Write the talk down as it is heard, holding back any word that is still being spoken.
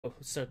Oh,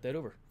 let's start that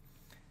over.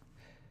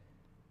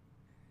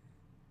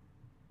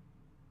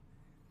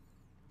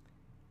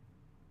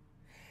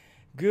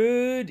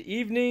 Good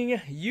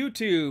evening,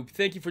 YouTube.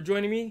 Thank you for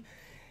joining me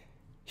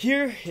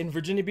here in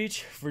Virginia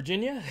Beach,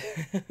 Virginia.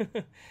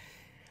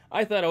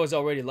 I thought I was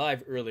already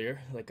live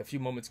earlier, like a few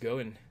moments ago,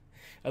 and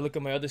I look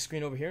at my other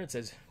screen over here and it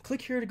says,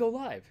 click here to go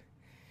live.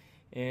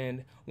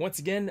 And once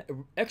again,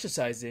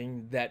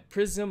 exercising that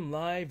Prism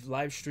Live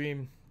live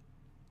stream.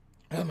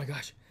 Oh my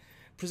gosh.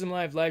 Prism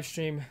Live live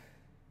stream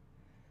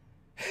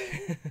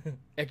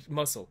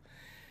muscle.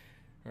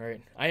 All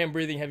right, I am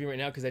breathing heavy right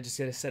now because I just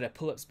did a set of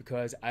pull-ups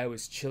because I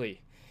was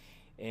chilly,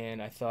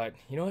 and I thought,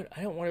 you know what,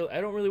 I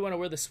don't really want to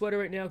wear the sweater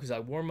right now because I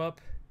warm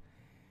up,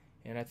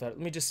 and I thought,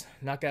 let me just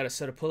knock out a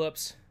set of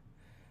pull-ups.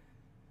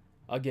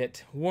 I'll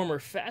get warmer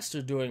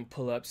faster doing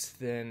pull-ups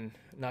than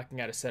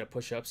knocking out a set of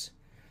push-ups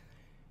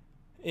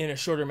in a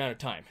shorter amount of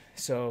time.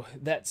 So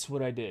that's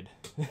what I did.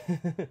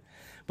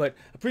 But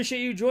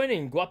appreciate you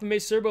joining,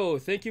 Guapame Serbo.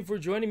 Thank you for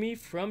joining me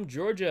from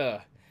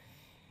Georgia.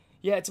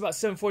 Yeah, it's about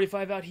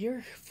 7:45 out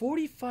here.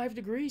 45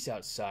 degrees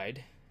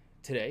outside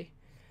today.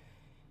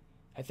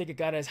 I think it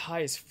got as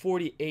high as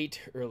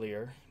 48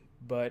 earlier,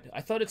 but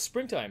I thought it's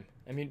springtime.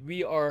 I mean,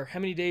 we are how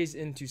many days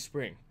into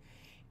spring?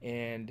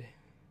 And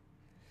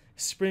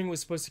spring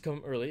was supposed to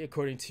come early,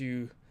 according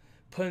to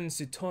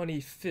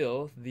Punxsutawney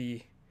Phil,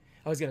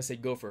 I was gonna say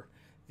gopher,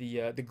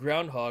 the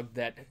groundhog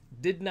that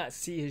did not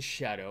see his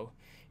shadow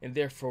and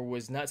therefore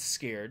was not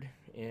scared,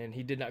 and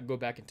he did not go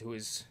back into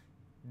his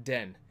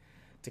den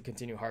to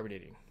continue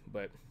hibernating.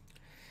 But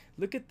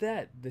look at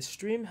that, the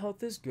stream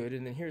health is good,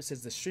 and then here it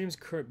says the stream's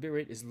current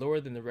bitrate is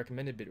lower than the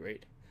recommended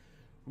bitrate.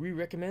 We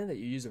recommend that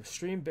you use a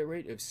stream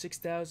bitrate of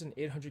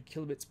 6,800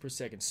 kilobits per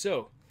second.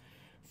 So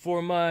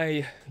for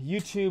my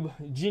YouTube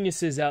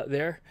geniuses out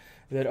there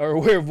that are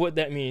aware of what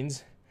that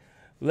means,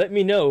 let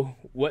me know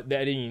what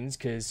that means,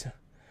 because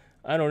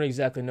I don't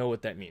exactly know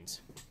what that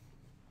means.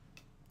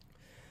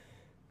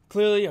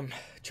 Clearly I'm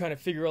trying to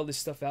figure all this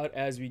stuff out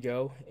as we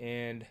go,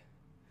 and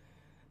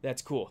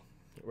that's cool,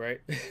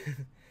 right?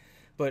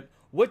 But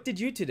what did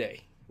you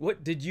today?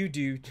 What did you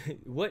do?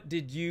 What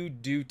did you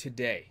do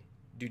today?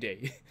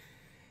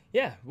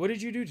 Yeah, what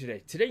did you do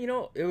today? Today, you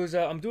know, it was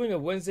I'm doing a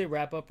Wednesday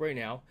wrap up right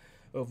now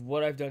of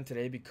what I've done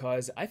today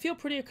because I feel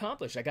pretty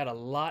accomplished. I got a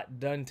lot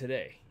done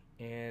today,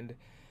 and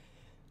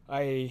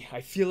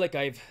I feel like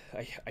I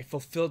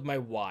fulfilled my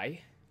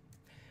why.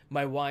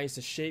 My why is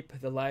to shape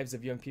the lives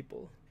of young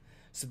people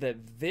so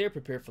that they're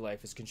prepared for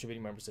life as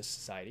contributing members of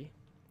society.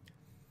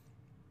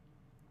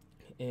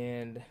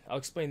 And I'll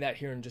explain that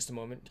here in just a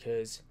moment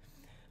because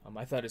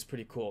I thought it's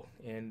pretty cool,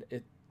 and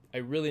I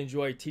really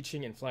enjoy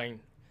teaching and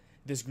flying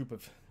this group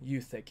of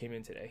youth that came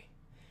in today.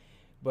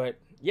 But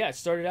yeah, it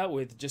started out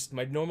with just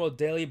my normal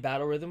daily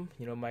battle rhythm,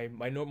 you know, my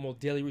normal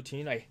daily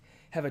routine. I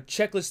have a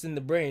checklist in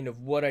the brain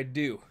of what I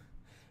do,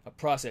 a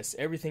process.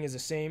 Everything is the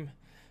same,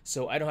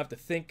 so I don't have to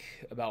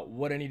think about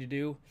what I need to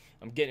do.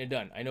 I'm getting it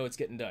done. I know it's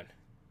getting done.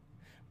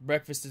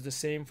 Breakfast is the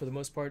same for the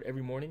most part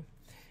every morning,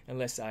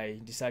 unless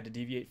I decide to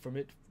deviate from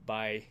it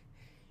by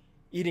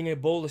eating a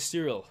bowl of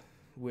cereal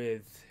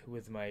with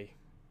my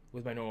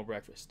normal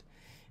breakfast.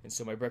 And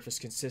so my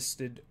breakfast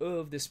consisted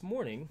of this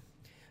morning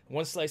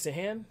 1 slice of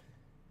ham,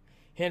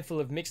 handful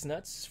of mixed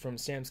nuts from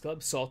Sam's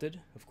Club,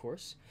 salted of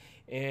course,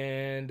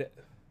 and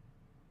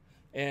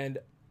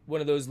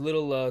one of those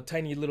little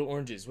tiny little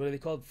oranges. What are they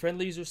called?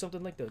 Friendlies or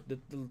something like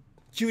the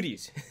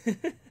cuties.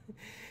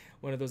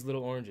 One of those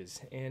little oranges,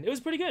 and it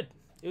was pretty good.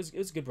 It was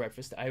a good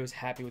breakfast. I was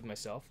happy with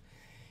myself.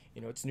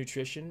 You know, it's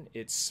nutrition.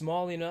 It's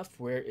small enough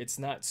where it's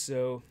not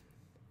so,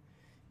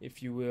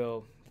 if you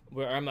will,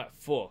 where I'm not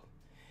full,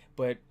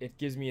 but it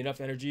gives me enough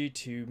energy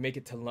to make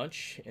it to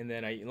lunch, and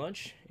then I eat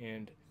lunch,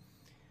 and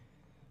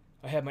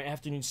I have my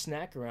afternoon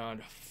snack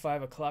around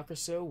 5 o'clock or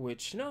so,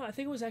 which, no, I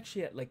think it was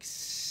actually at like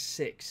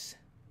 6,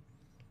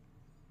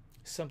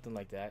 something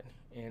like that.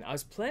 And I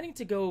was planning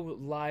to go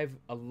live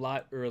a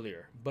lot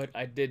earlier, but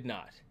I did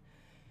not.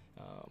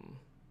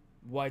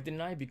 Why didn't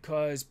I?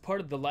 Because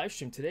part of the live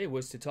stream today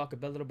was to talk a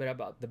little bit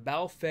about the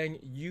Baofeng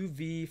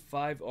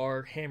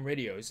UV-5R ham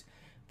radios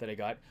that I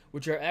got,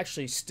 which are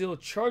actually still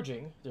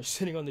charging. They're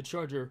sitting on the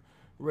charger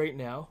right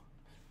now,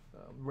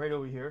 right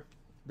over here.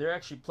 They're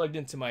actually plugged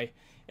into my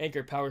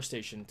Anchor power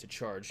station to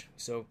charge.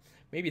 So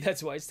maybe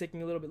that's why it's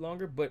taking a little bit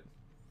longer, but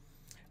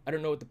I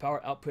don't know what the power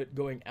output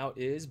going out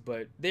is,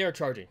 but they are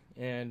charging,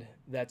 and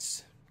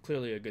that's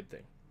clearly a good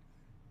thing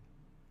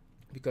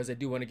because I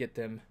do want to get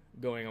them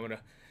going. I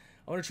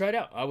want to try it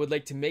out. I would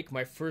like to make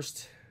my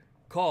first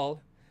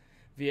call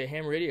via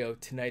ham radio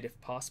tonight if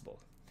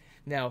possible.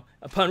 Now,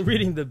 upon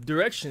reading the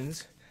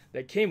directions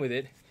that came with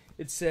it,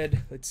 it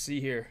said, let's see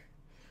here,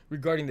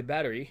 regarding the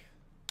battery.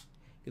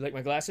 You like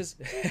my glasses?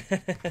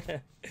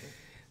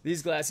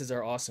 These glasses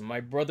are awesome. My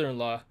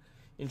brother-in-law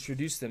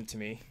introduced them to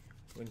me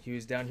when he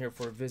was down here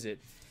for a visit,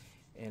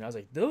 and I was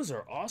like, those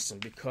are awesome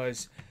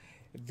because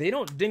they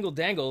don't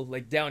dingle-dangle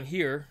like down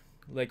here,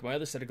 like my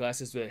other set of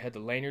glasses that had the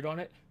lanyard on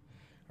it.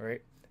 All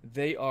right,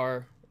 they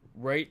are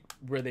right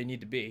where they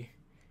need to be,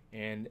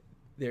 and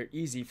they're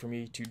easy for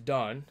me to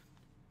don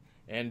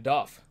and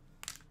Doff,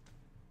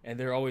 and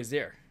they're always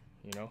there.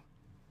 You know,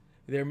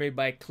 they're made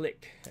by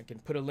Click. I can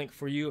put a link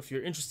for you if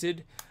you're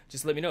interested.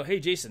 Just let me know. Hey,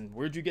 Jason,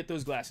 where'd you get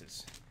those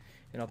glasses?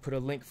 And I'll put a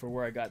link for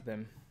where I got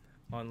them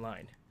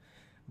online.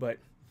 But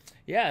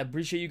yeah, I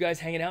appreciate you guys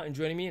hanging out and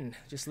joining me and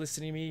just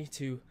listening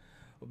to me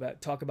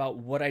talk about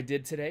what I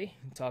did today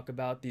and talk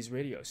about these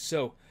radios.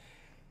 So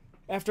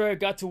after I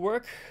got to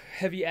work,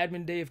 heavy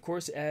admin day, of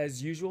course,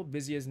 as usual,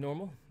 busy as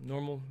normal,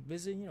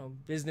 busy, you know,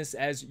 business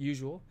as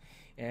usual.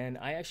 And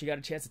I actually got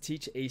a chance to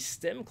teach a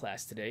STEM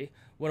class today,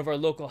 one of our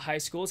local high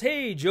schools.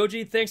 Hey,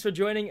 Joji, thanks for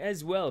joining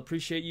as well.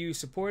 Appreciate you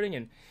supporting.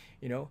 And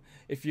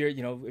if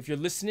you're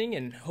listening,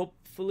 and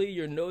hopefully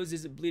your nose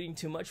isn't bleeding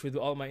too much with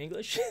all my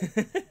English.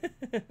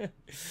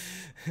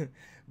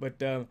 But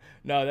no,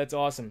 that's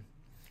awesome.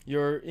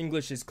 Your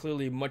English is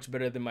clearly much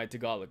better than my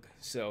Tagalog.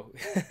 So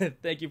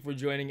thank you for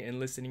joining and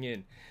listening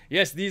in.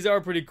 Yes, these are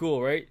pretty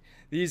cool, right?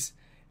 These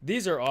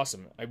are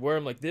awesome. I wear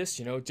them like this,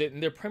 and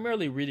they're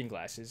primarily reading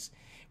glasses.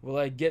 Will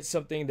I get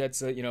something that's,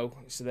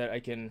 so that I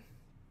can,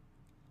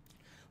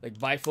 like,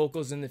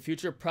 bifocals in the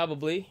future?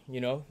 Probably,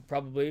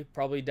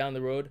 probably down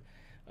the road.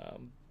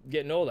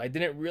 Getting old, I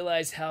didn't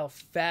realize how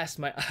fast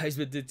my eyes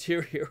would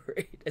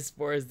deteriorate as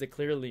far as the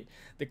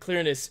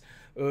clearness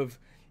of,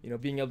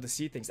 being able to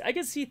see things. I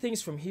can see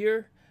things from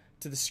here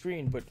to the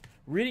screen, but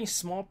reading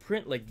small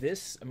print like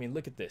this, I mean,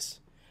 look at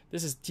this.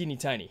 This is teeny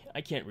tiny. I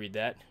can't read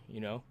that,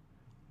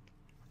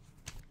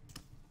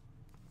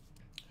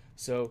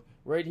 So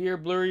right here,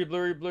 blurry,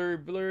 blurry, blurry,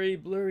 blurry,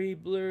 blurry,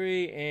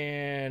 blurry,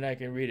 and I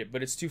can read it,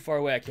 but it's too far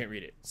away, I can't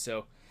read it.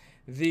 So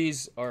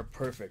these are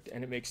perfect,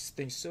 and it makes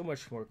things so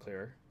much more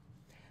clearer.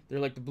 They're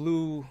like the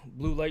blue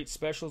light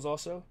specials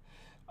also.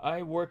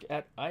 I work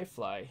at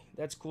iFly.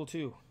 That's cool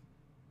too.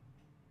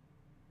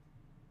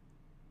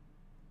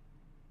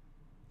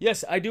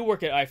 Yes, I do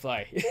work at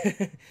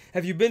iFly.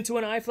 Have you been to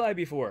an iFly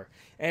before?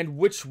 And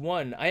which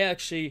one? I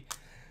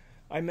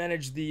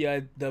manage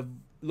the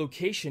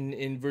location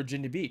in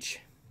Virginia Beach.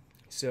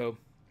 So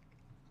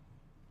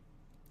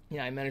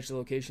yeah, I manage the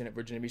location at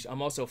Virginia Beach.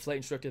 I'm also a flight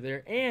instructor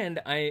there,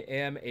 and I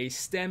am a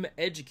STEM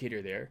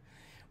educator there,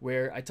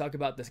 where I talk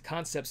about the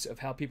concepts of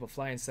how people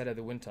fly inside of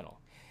the wind tunnel.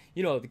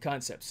 The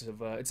concepts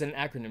of, it's an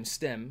acronym,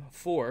 STEM,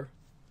 for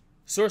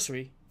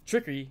sorcery,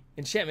 trickery,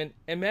 enchantment,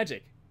 and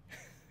magic.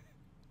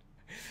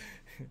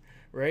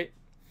 Right?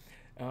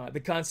 The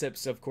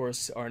concepts, of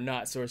course, are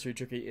not sorcery,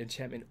 trickery,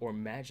 enchantment, or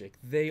magic.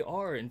 They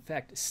are, in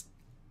fact,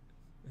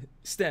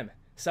 STEM,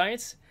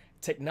 science,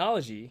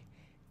 technology,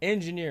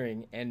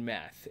 engineering, and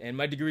math. And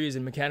my degree is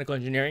in mechanical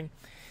engineering.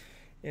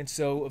 And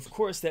so, of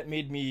course, that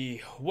made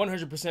me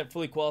 100%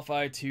 fully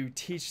qualified to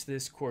teach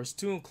this course,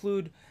 to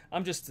include,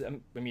 I'm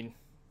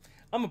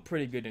a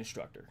pretty good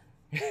instructor.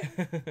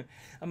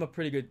 I'm a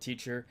pretty good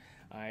teacher.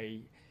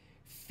 I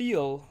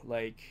feel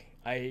like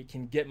I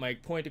can get my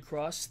point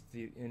across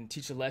and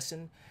teach a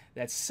lesson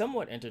that's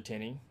somewhat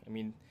entertaining. I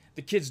mean,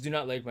 the kids do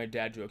not like my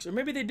dad jokes, or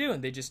maybe they do,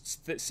 and they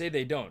just say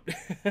they don't.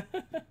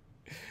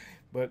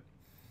 But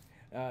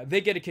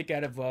they get a kick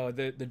out of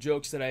the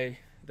jokes that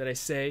I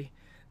say,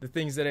 the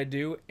things that I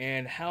do,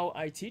 and how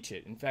I teach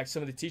it. In fact,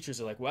 some of the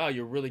teachers are like, "Wow,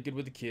 you're really good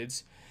with the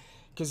kids,"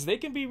 because they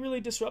can be really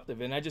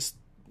disruptive, and I just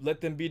let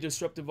them be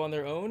disruptive on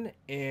their own,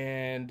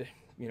 and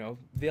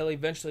they'll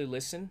eventually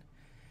listen.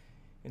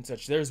 And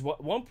such. There's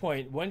one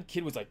point, one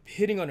kid was like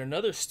hitting on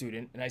another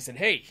student, and I said,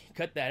 "Hey,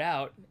 cut that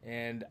out."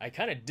 And I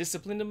kind of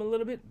disciplined him a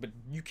little bit, but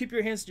you keep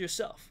your hands to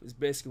yourself is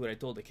basically what I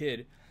told the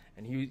kid.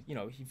 And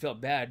he felt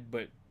bad,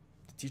 but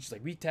the teacher's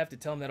like, "We have to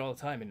tell him that all the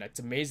time, and it's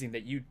amazing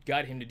that you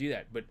got him to do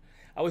that." But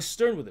I was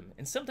stern with him,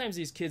 and sometimes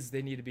these kids,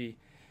 they need to be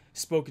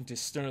spoken to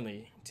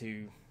sternly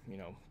to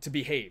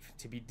behave,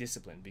 to be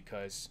disciplined,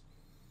 because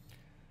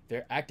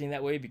they're acting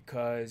that way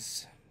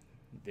because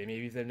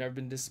they've never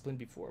been disciplined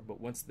before.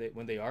 But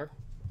when they are,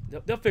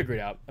 they'll figure it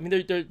out. I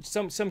mean,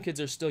 some kids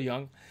are still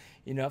young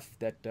enough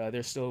that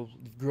they're still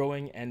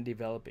growing and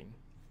developing,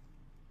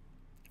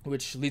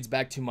 which leads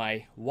back to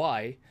my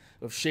why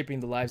of shaping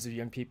the lives of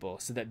young people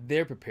so that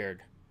they're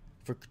prepared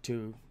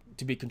to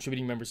be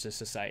contributing members to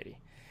society.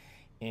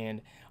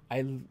 And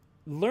I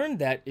learned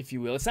that, if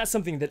you will, it's not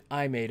something that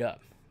I made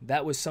up.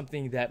 That was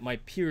something that my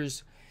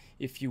peers,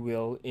 if you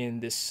will, in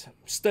this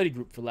study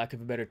group, for lack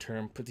of a better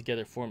term, put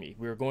together for me.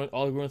 We were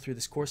all going through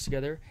this course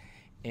together,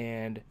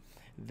 and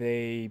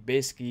they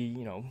basically,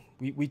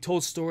 we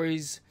told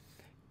stories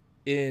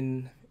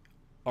in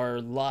our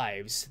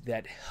lives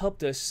that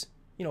helped us,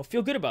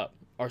 feel good about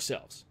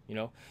ourselves.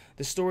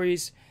 The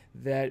stories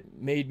that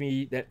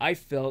I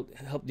felt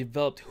helped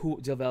develop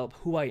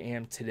who I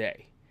am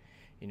today.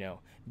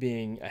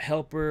 Being a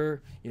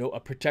helper, a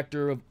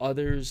protector of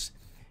others,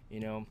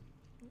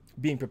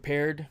 being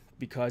prepared,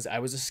 because I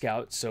was a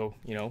scout. So,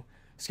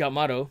 scout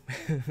motto,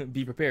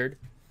 be prepared.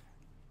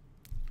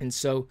 And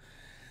so,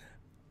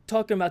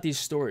 talking about these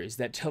stories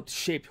that helped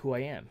shape who I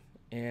am.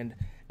 And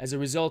as a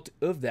result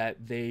of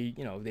that, they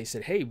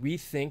said, "Hey, we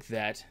think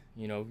that,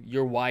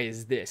 your why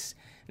is this."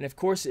 And of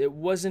course, it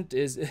wasn't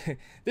as,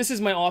 this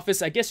is my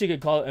office. I guess you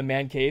could call it a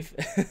man cave.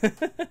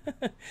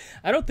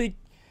 I don't think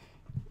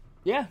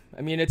yeah,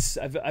 I mean,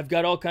 I've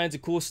got all kinds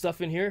of cool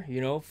stuff in here,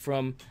 you know,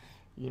 from,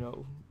 you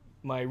know,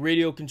 my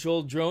radio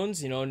controlled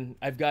drones, you know, and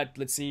I've got,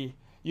 let's see,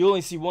 you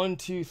only see 1,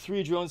 2,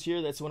 3 drones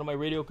here. That's one of my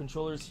radio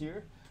controllers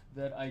here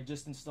that I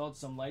just installed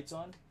some lights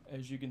on,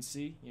 as you can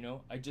see. You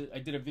know, I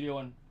did a video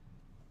on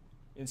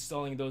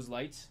installing those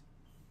lights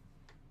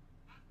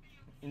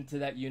into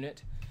that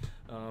unit.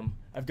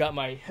 I've got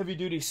my heavy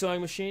duty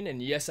sewing machine,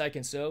 and yes, I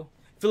can sew.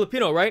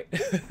 Filipino, right?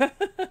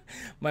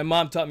 My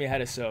mom taught me how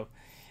to sew.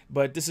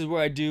 But this is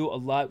where I do a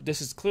lot.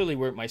 This is clearly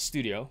where my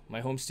studio,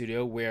 my home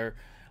studio, where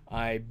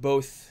I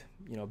both,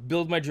 you know,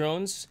 build my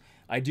drones,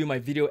 I do my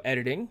video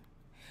editing,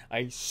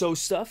 I sew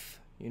stuff,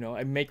 you know,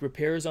 I make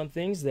repairs on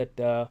things that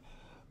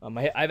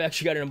I've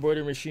actually got an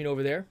embroidery machine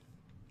over there.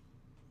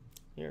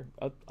 Here,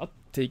 I'll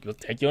take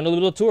you on a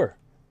little tour.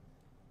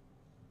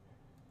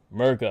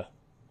 America.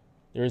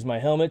 There's my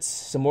helmets,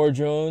 some more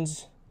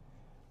drones.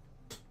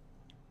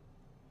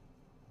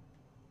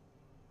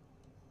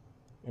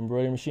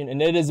 Embroidery machine, and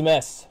it is a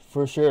mess,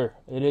 for sure.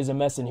 It is a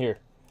mess in here.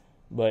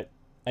 But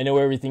I know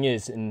where everything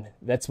is, and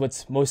that's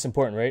what's most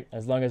important, right?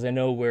 As long as I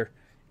know where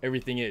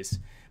everything is.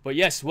 But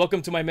yes,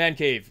 welcome to my man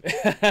cave.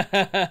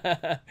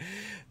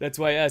 That's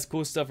why I ask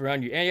cool stuff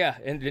around you. And yeah,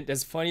 and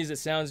as funny as it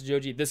sounds,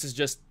 Joji, this is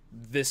just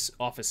this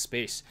office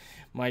space.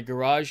 My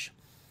garage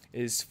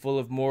is full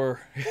of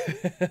more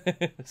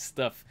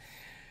stuff.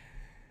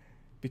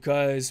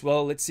 Because,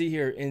 well, let's see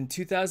here. In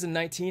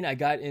 2019, I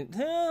got in,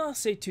 I'll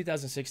say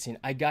 2016,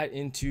 I got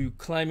into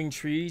climbing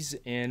trees,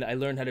 and I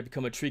learned how to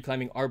become a tree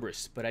climbing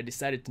arborist. But I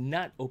decided to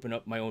not open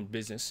up my own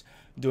business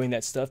doing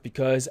that stuff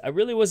because I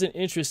really wasn't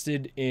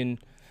interested in,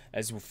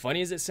 as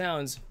funny as it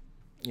sounds,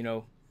 you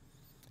know,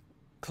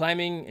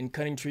 climbing and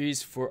cutting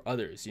trees for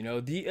others. You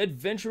know, the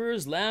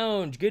Adventurers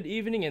Lounge. Good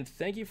evening, and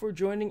thank you for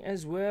joining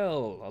as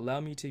well. Allow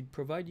me to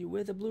provide you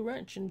with a blue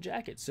wrench and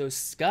jacket. So,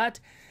 Scott,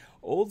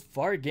 Old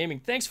Fart Gaming,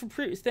 thanks for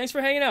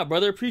hanging out,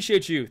 brother.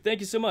 Appreciate you.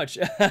 Thank you so much.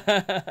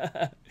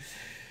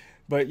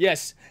 But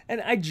yes,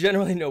 and I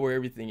generally know where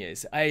everything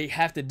is. I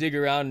have to dig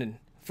around, and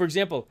for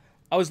example,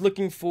 I was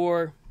looking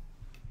for,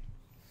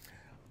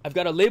 I've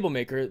got a label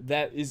maker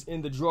that is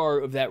in the drawer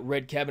of that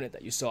red cabinet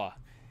that you saw.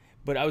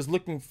 But I was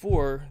looking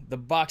for the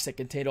box that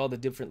contained all the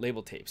different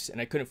label tapes,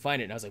 and I couldn't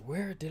find it. And I was like,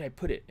 where did I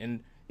put it?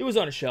 And it was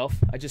on a shelf.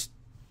 I just,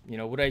 you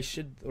know, what I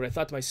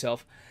thought to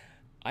myself,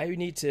 I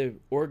need to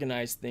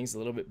organize things a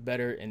little bit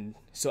better, and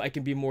so I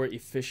can be more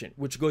efficient,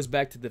 which goes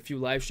back to the few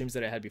live streams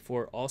that I had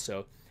before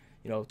also,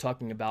 you know,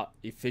 talking about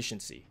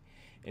efficiency.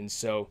 And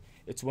so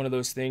it's one of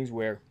those things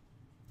where,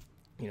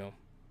 you know,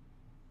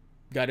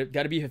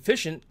 gotta be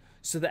efficient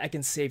so that I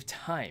can save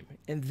time.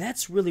 And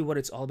that's really what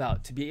it's all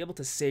about, to be able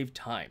to save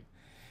time.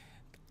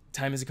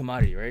 Time is a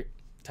commodity, right?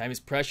 Time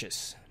is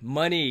precious.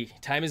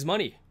 Time is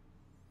money,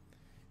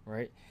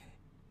 right?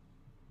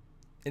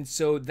 And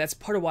so that's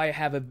part of why I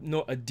have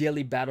a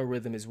daily battle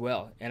rhythm as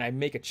well. And I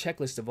make a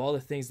checklist of all the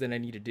things that I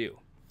need to do.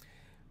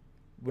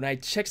 When I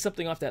check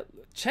something off that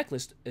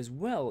checklist as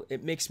well,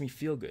 it makes me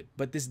feel good.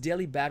 But this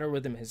daily battle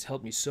rhythm has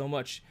helped me so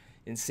much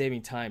in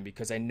saving time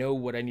because I know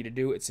what I need to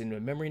do. It's in my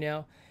memory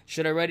now.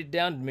 Should I write it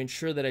down to make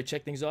sure that I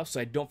check things off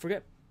so I don't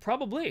forget?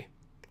 Probably.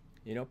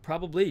 You know,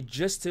 probably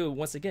just to,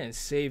 once again,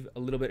 save a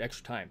little bit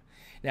extra time.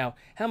 Now,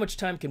 how much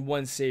time can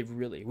one save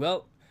really?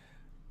 Well,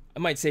 I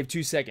might save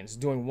 2 seconds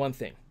doing one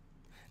thing.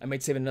 I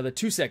might save another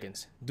 2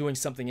 seconds doing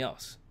something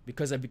else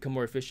because I've become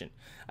more efficient.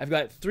 I've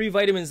got 3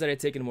 vitamins that I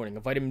take in the morning. A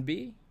vitamin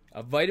B,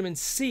 a vitamin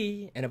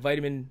C, and a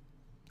vitamin,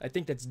 I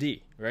think that's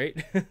D,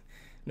 right?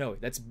 No,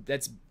 that's,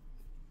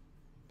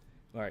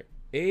 all right.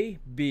 A,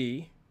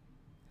 B,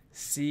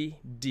 C,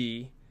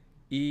 D,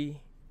 E,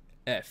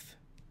 F.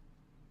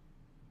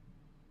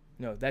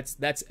 No,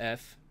 that's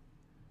F,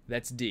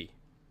 that's D,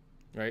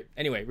 right?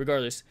 Anyway,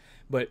 regardless,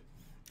 but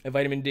a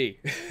vitamin D.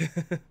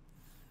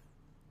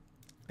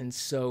 And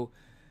so,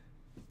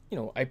 you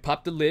know, I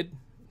pop the lid,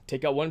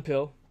 take out 1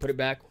 pill, put it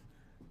back.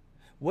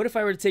 What if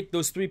I were to take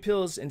those 3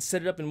 pills and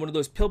set it up in one of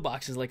those pill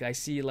boxes like I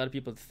see a lot of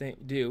people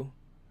do?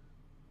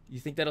 You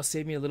think that'll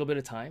save me a little bit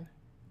of time?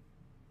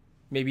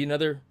 Maybe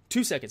another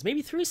 2 seconds,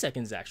 maybe 3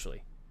 seconds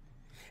actually.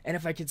 And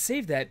if I could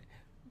save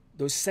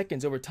those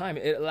seconds over time,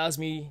 it allows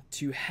me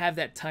to have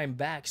that time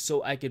back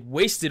so I could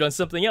waste it on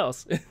something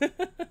else.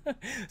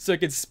 So I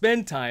could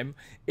spend time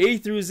A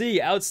through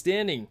Z,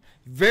 outstanding.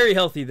 Very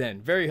healthy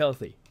then, very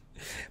healthy.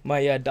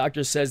 My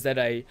doctor says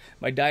that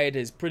my diet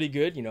is pretty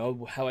good. You know,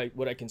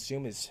 what I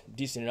consume is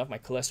decent enough. My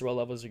cholesterol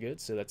levels are good,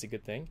 so that's a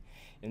good thing.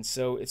 And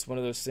so it's one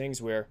of those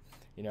things where,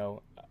 you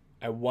know,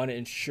 I want to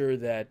ensure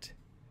that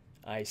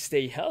I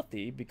stay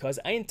healthy because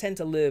I intend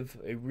to live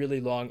a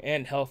really long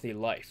and healthy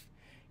life.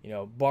 You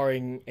know,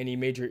 barring any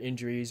major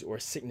injuries or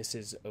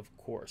sicknesses, of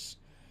course.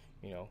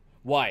 You know,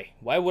 why?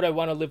 Why would I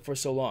want to live for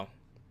so long?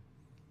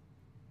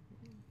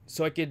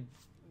 So I could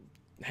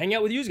hang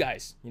out with you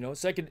guys, you know,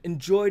 so I could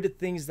enjoy the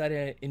things that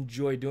I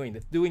enjoy doing,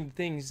 doing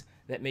things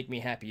that make me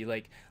happy,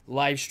 like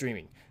live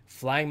streaming,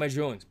 flying my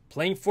drones,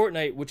 playing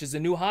Fortnite, which is a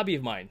new hobby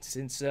of mine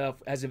since,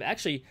 as of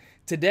actually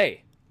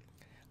today,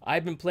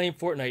 I've been playing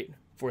Fortnite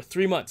for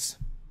 3 months.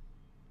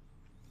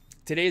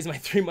 today is my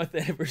 3-month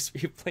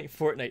anniversary of playing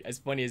Fortnite, as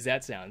funny as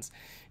that sounds.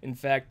 In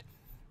fact,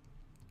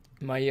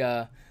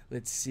 my,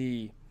 let's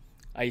see,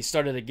 I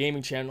started a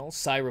gaming channel,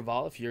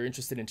 Cyraval, if you're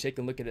interested in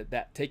taking a look at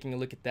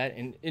that,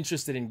 and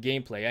interested in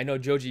gameplay. I know,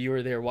 Joji, you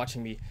were there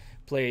watching me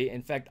play.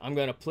 In fact, I'm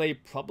going to play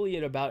probably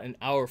in about an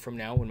hour from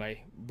now when my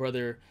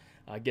brother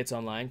gets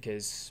online,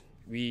 because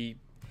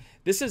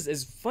this is,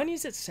 as funny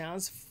as it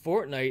sounds,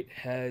 Fortnite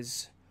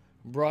has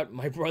brought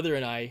my brother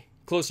and I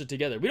closer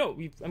together.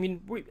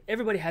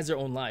 Everybody has their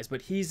own lives,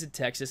 but he's in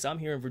Texas, I'm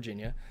here in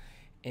Virginia,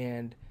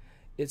 and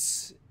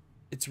it's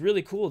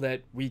really cool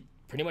that we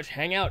pretty much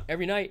hang out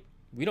every night.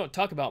 We don't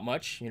talk about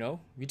much,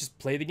 we just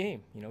play the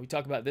game. We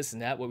talk about this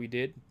and that, what we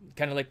did,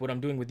 kind of like what I'm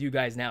doing with you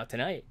guys now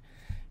tonight,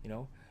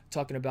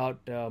 talking about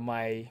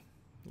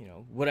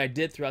what I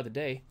did throughout the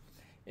day.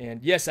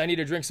 And yes, I need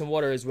to drink some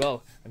water as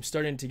well. I'm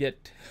starting to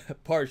get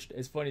parched,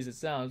 as funny as it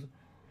sounds.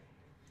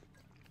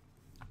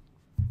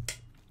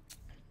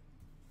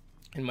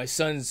 And my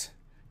son's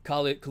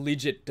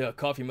collegiate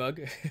coffee mug.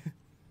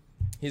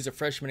 He's a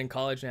freshman in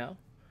college now,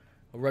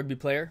 a rugby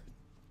player,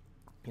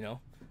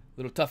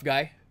 little tough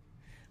guy.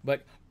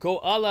 But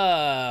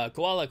Koala,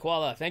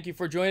 thank you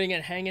for joining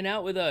and hanging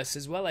out with us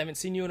as well. I haven't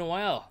seen you in a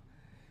while.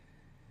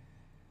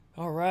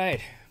 All right,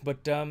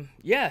 but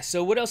yeah,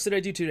 so what else did I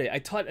do today? I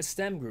taught a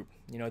STEM group.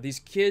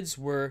 These kids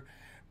were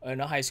in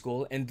a high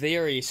school, and they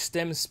are a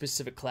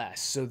STEM-specific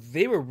class. So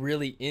they were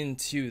really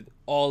into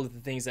all of the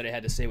things that I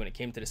had to say when it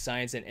came to the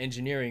science and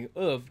engineering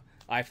of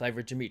iFly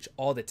Virgin Beach,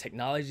 all the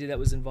technology that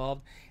was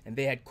involved, and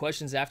they had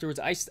questions afterwards.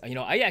 I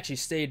actually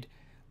stayed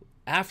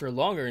after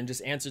longer and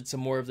just answered some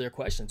more of their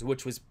questions,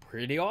 which was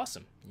pretty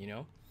awesome,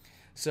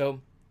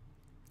 So,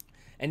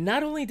 and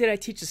not only did I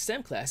teach a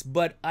STEM class,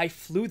 but I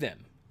flew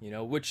them,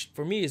 which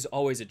for me is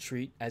always a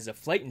treat as a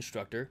flight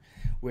instructor,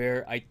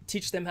 where I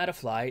teach them how to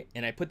fly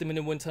and I put them in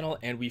the wind tunnel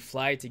and we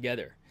fly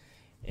together.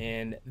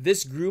 And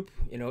this group,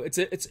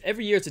 it's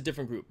every year it's a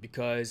different group,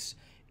 because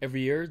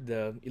every year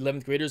the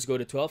 11th graders go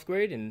to 12th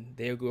grade and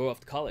they go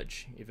off to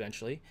college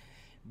eventually.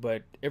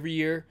 But every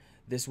year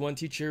this one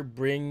teacher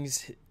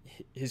brings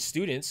his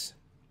students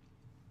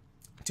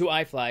to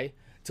iFly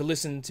to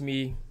listen to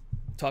me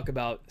talk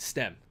about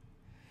STEM.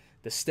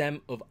 The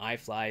STEM of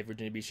iFly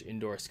Virginia Beach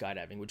indoor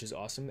skydiving, which is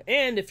awesome.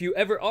 And if you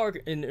ever are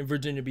in the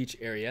Virginia Beach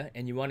area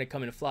and you want to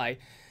come and fly,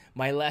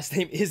 my last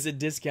name is a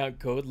discount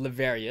code,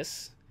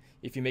 Lavarius,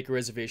 if you make a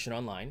reservation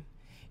online.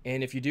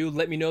 And if you do,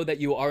 let me know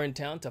that you are in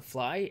town to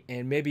fly,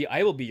 and maybe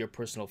I will be your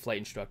personal flight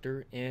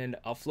instructor, and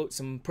I'll float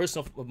some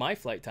personal of my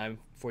flight time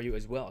for you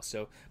as well.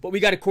 So, but we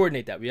got to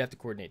coordinate that. We have to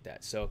coordinate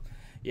that. So,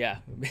 yeah,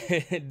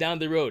 down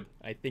the road,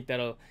 I think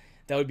that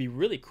would be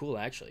really cool,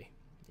 actually.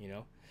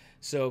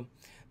 So,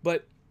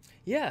 but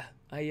yeah,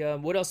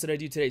 what else did I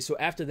do today? So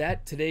after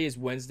that, today is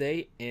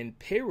Wednesday, and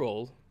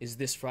payroll is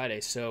this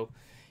Friday. So,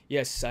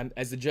 yes,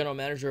 as the general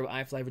manager of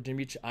iFly Virginia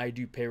Beach, I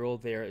do payroll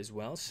there as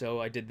well. So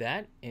I did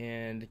that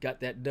and got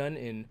that done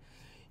in,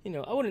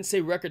 I wouldn't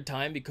say record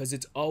time, because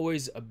it's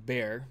always a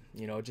bear,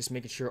 just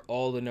making sure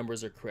all the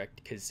numbers are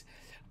correct, because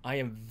I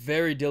am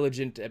very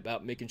diligent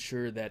about making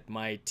sure that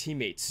my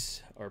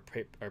teammates are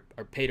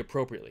paid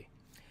appropriately,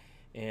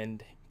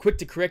 and quick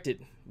to correct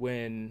it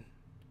when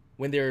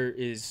there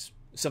is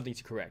something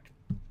to correct.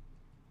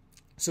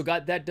 So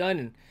got that done,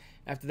 and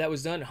after that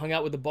was done, hung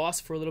out with the boss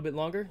for a little bit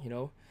longer,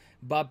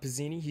 Bob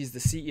Pizzini. He's the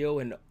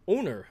CEO and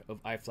owner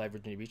of iFly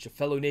Virginia Beach, a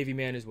fellow Navy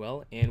man as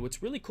well. And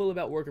what's really cool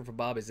about working for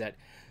Bob is that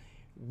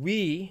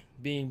we,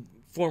 being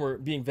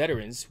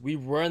veterans, we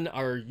run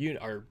our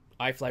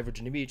iFly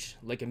Virginia Beach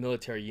like a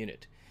military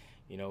unit.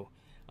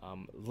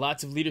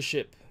 Lots of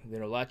leadership,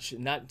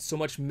 not so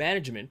much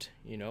management,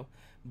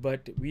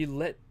 but we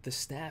let the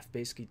staff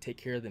basically take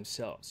care of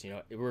themselves.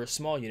 We're a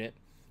small unit.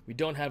 We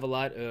don't have a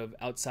lot of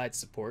outside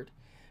support,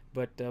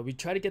 but we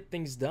try to get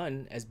things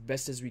done as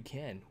best as we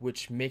can,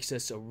 which makes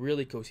us a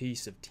really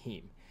cohesive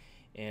team.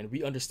 And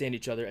we understand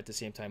each other at the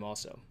same time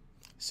also.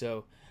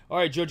 So, all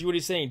right, Georgie, what are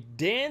you saying?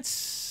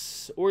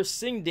 Dance or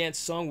sing dance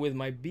song with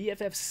my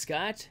BFF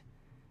Scott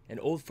and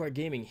Old Fart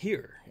Gaming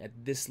here at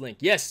this link.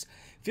 Yes,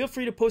 feel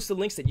free to post the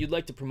links that you'd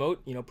like to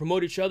promote.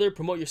 Promote each other,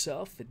 promote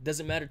yourself. It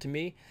doesn't matter to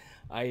me.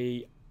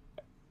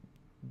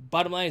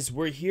 Bottom line is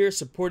we're here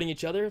supporting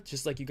each other,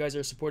 just like you guys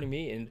are supporting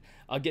me, and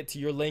I'll get to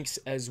your links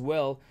as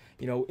well,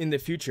 in the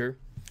future,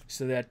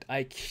 so that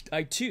I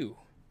too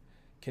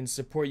can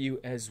support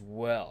you as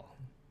well.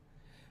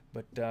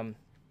 But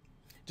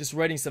just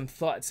writing some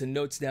thoughts and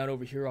notes down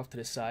over here off to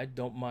the side.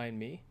 Don't mind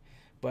me.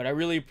 But I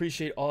really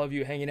appreciate all of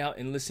you hanging out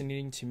and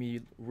listening to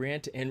me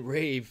rant and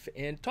rave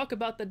and talk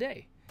about the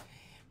day.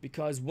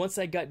 Because once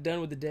I got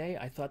done with the day,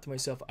 I thought to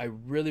myself, I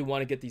really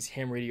want to get these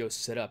ham radios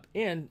set up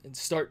and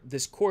start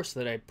this course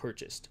that I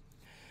purchased.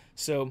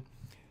 So,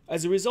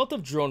 as a result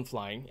of drone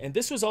flying, and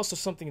this was also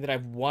something that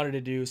I've wanted to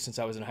do since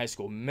I was in high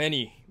school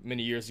many,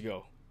 many years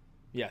ago.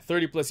 Yeah,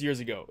 30 plus years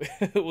ago,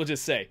 we'll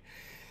just say.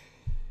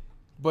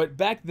 But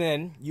back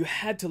then, you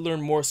had to learn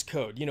Morse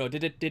code. Right?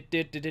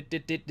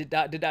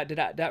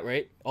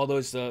 All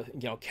those,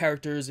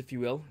 characters, if you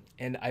will.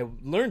 And I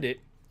learned it.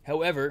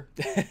 However,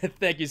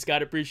 thank you,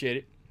 Scott, appreciate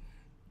it.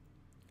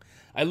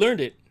 I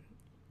learned it,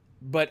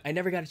 but I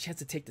never got a chance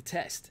to take the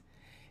test.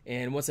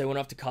 And once I went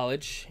off to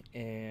college,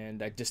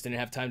 and I just didn't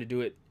have time to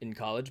do it in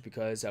college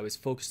because I was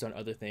focused on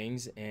other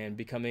things, and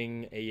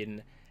becoming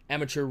an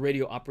amateur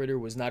radio operator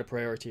was not a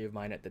priority of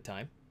mine at the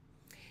time.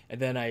 And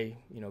then I,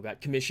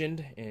 got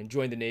commissioned and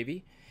joined the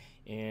Navy.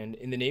 And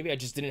in the Navy, I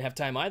just didn't have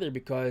time either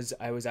because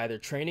I was either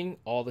training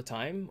all the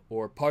time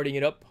or partying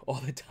it up all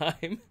the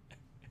time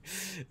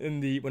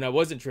when I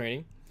wasn't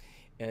training,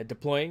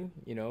 deploying,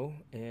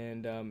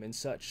 and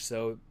such.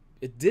 So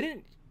it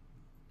didn't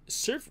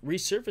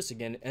resurface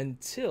again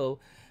until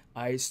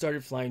I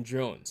started flying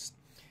drones.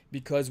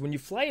 Because when you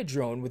fly a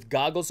drone with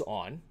goggles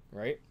on,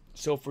 right?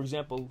 So for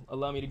example,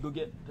 allow me to go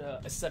get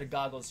a set of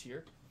goggles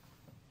here.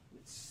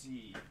 Let's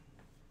see.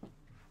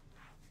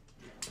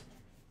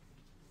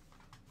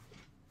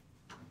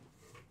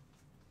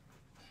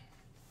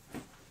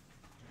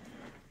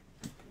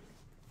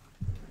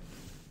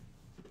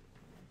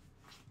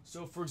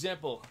 So for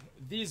example,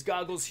 these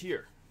goggles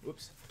here.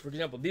 Whoops. For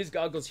example, these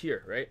goggles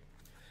here, right?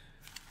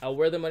 I'll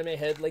wear them on my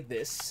head like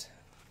this.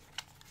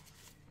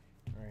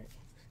 All right.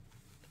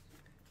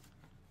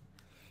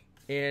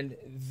 And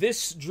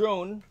this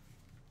drone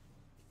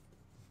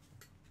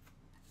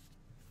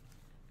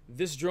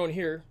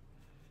here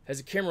has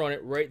a camera on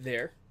it right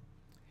there.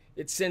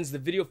 It sends the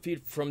video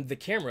feed from the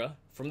camera,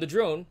 from the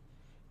drone,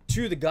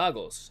 to the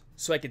goggles,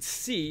 so I could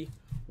see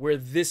where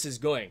this is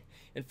going.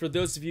 And for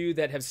those of you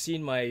that have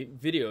seen my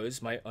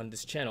videos, on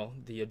this channel,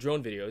 the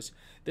drone videos,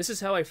 this is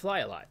how I fly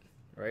a lot,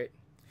 right?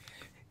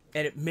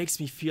 And it makes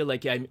me feel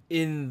like I'm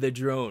in the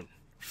drone,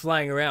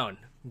 flying around,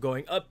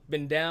 going up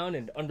and down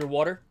and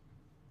underwater.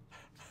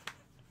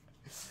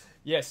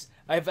 Yes,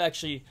 I've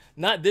actually,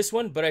 not this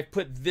one, but I've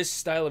put this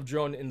style of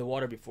drone in the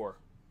water before.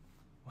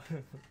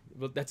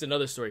 Well, that's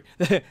another story.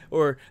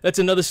 Or that's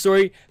another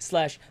story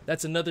 /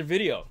 that's another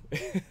video.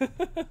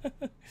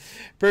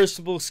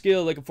 Perishable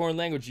skill like a foreign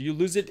language. You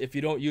lose it if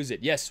you don't use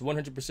it. Yes,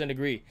 100%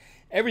 agree.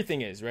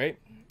 Everything is, right?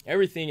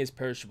 Everything is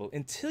perishable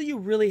until you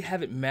really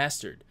have it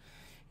mastered.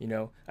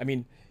 I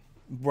mean,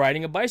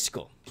 riding a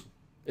bicycle.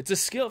 It's a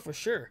skill for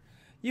sure.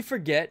 You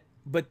forget,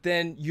 but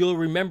then you'll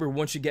remember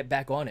once you get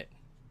back on it,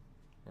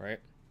 right?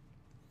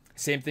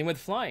 Same thing with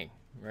flying,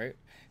 right?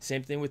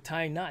 Same thing with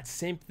tying knots.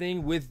 Same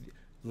thing with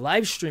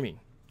live streaming.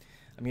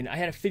 I mean, I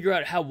had to figure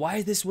out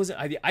why this wasn't.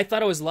 I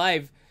thought I was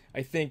live,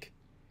 I think,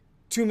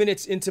 2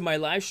 minutes into my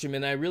live stream,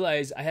 and I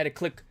realized I had to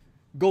click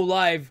go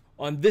live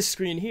on this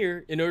screen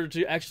here in order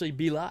to actually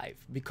be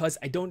live, because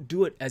I don't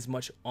do it as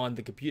much on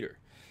the computer.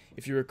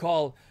 If you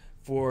recall,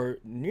 for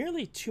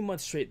nearly 2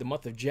 months straight, the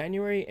month of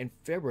January and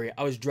February,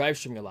 I was drive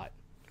streaming a lot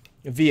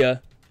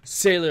via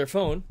cellular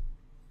phone,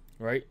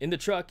 right, in the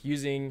truck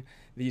using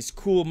these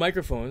cool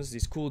microphones,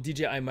 these cool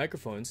DJI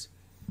microphones.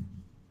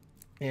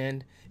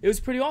 And it was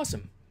pretty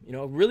awesome,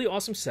 really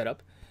awesome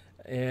setup.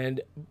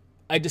 And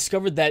I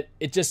discovered that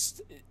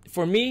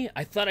for me,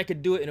 I thought I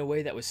could do it in a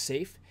way that was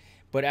safe.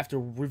 But after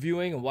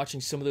reviewing and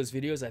watching some of those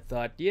videos, I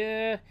thought,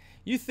 yeah,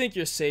 you think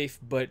you're safe,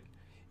 but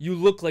you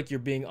look like you're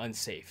being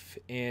unsafe.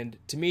 And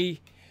to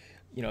me,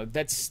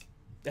 that's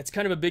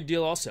kind of a big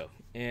deal also.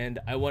 And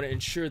I want to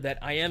ensure that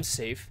I am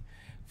safe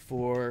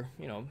for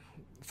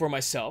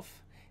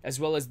myself, as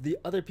well as the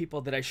other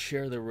people that I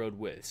share the road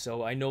with.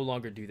 So I no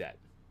longer do that,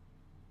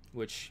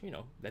 which,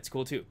 that's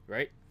cool too,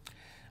 right?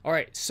 All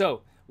right,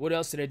 so what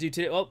else did I do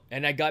today? Oh,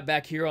 and I got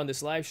back here on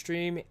this live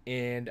stream,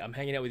 and I'm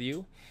hanging out with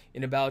you.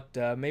 In about,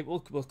 maybe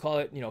we'll call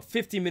it,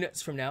 50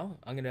 minutes from now,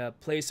 I'm going to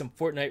play some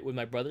Fortnite with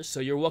my brothers.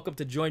 So you're welcome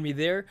to join me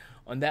there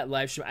on that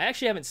live stream. I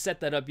actually haven't set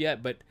that up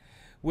yet, but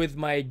with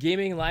my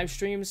gaming live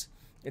streams,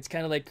 it's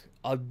kind of like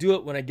I'll do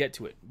it when I get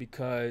to it,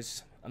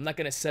 because I'm not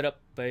going to set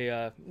up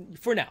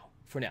for now.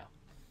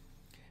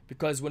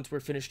 Because once we're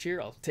finished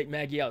here, I'll take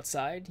Maggie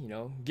outside,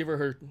 give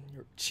her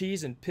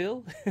cheese and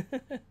pill,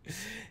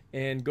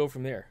 and go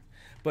from there.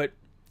 But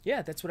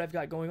yeah, that's what I've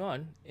got going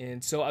on.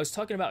 And so I was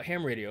talking about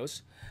ham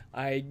radios.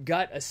 I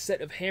got a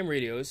set of ham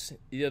radios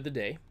the other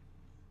day.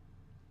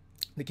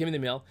 They came in the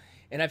mail,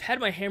 and I've had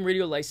my ham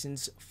radio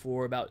license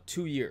for about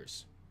 2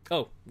 years.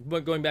 Oh,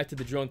 but going back to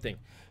the drone thing.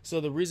 So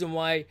the reason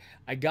why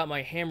I got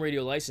my ham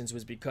radio license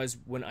was because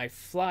when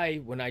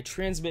I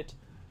transmit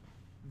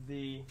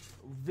the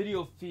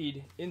video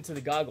feed into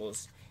the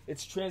goggles,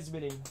 it's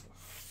transmitting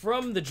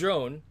from the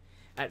drone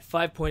at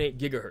 5.8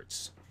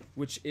 gigahertz,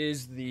 which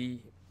is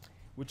the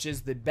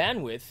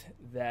bandwidth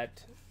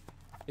that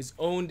is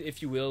owned,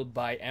 if you will,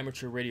 by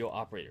amateur radio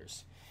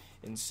operators.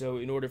 And so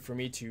in order for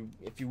me to,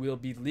 if you will,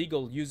 be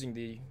legal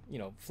using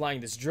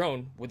flying this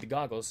drone with the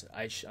goggles,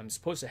 I'm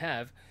supposed to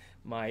have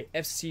my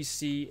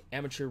FCC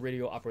amateur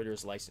radio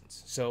operator's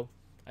license. So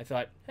I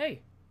thought,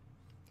 hey,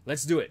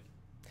 let's do it.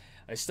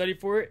 I studied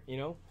for it,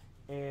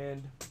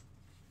 and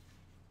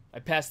I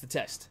passed the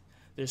test.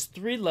 There's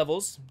 3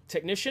 levels: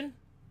 technician,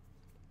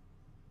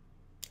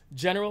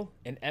 general,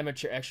 and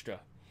amateur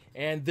extra.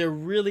 And they're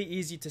really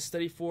easy to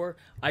study for.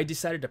 I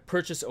decided to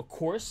purchase a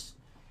course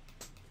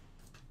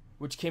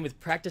which came with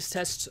practice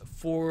tests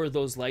for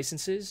those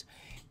licenses.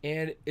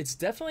 And it's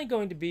definitely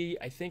going to be,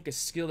 I think, a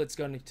skill that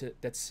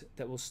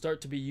will start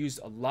to be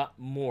used a lot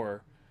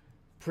more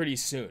pretty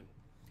soon.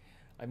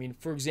 I mean,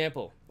 for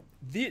example,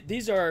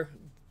 these are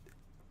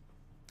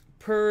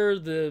per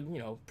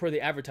the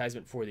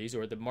advertisement for these,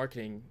 or the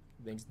marketing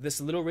things. This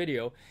little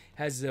radio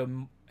has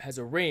a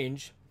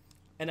range,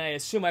 and I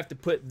assume I have to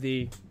put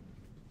the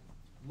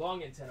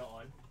long antenna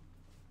on,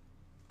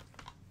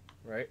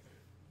 right?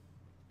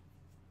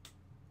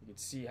 You can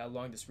see how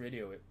long this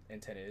radio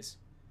antenna is.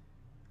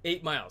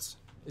 8 miles.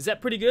 Is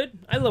that pretty good?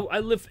 I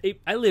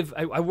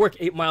work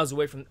 8 miles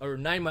away from, or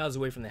 9 miles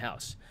away from the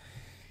house.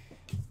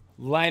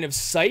 Line of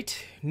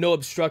sight, no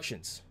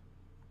obstructions.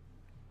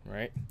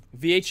 Right?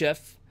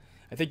 VHF.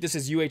 I think this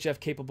is UHF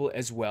capable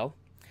as well.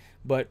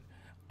 But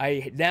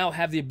I now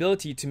have the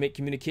ability to make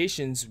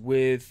communications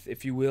with,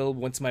 if you will,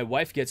 once my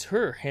wife gets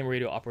her ham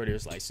radio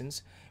operator's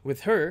license,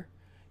 with her,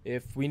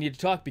 if we need to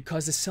talk,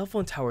 because the cell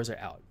phone towers are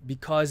out,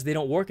 because they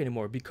don't work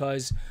anymore,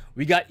 because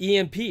we got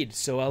EMP'd.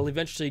 So I'll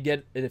eventually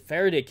get a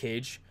Faraday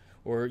cage,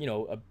 or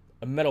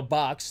a metal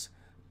box,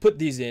 put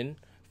these in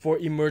for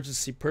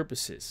emergency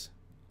purposes.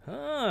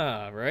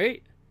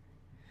 Right?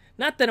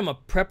 Not that I'm a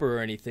prepper or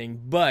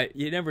anything, but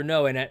you never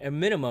know. And at a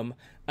minimum,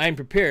 I'm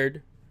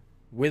prepared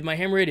with my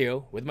ham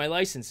radio, with my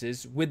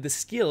licenses, with the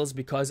skills,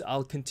 because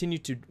I'll continue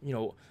to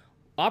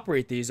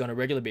operate these on a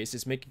regular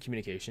basis, making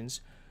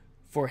communications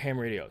for ham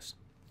radios.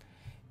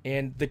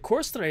 And the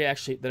course that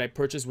I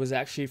purchased was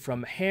actually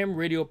from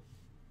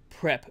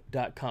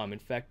hamradioprep.com. In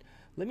fact,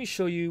 let me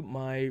show you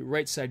my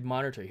right side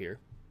monitor here.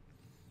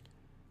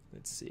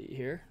 Let's see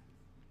here.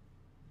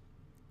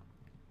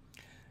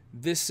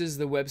 This is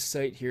the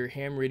website here,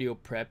 Ham Radio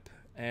Prep,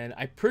 and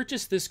I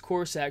purchased this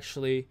course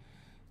actually.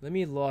 Let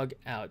me log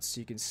out so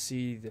you can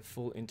see the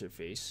full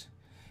interface.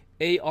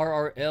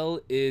 ARRL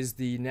is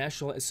the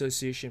National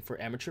Association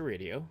for Amateur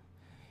Radio,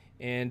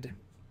 and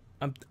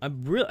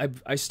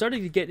I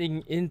started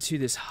getting into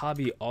this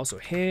hobby also.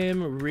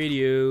 Ham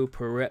Radio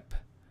Prep.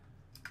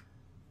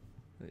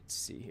 Let's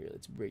see here.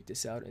 Let's break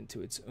this out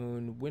into its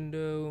own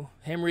window.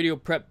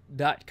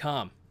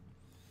 Hamradioprep.com.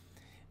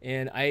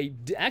 And I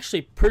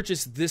actually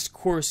purchased this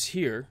course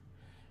here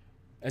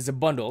as a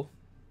bundle.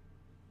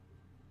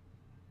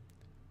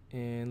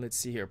 And let's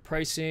see here,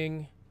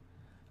 pricing.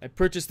 I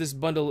purchased this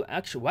bundle.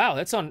 Actually, wow,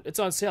 it's on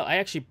sale.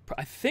 I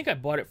think I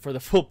bought it for the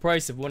full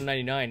price of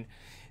 $199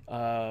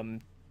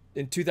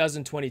 in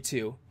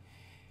 2022.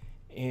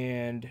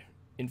 And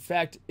in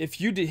fact, if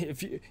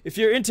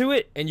you're into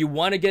it and you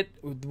want to get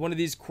one of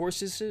these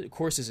courses,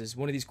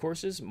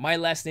 my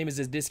last name is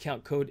a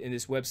discount code in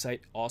this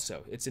website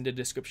also. It's in the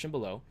description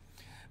below.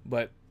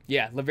 But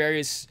yeah,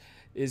 Lavarius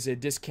is a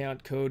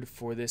discount code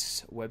for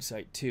this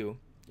website too.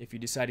 If you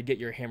decide to get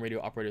your ham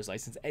radio operator's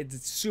license,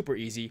 it's super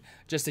easy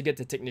just to get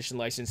the technician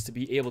license to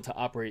be able to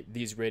operate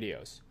these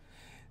radios.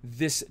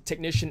 This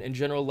technician and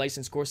general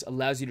license course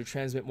allows you to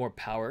transmit more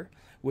power,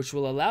 which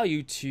will allow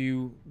you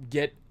to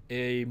get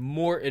a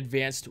more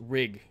advanced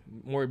rig,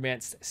 more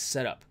advanced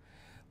setup.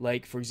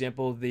 Like, for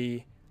example,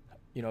 to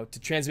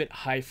transmit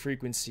high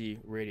frequency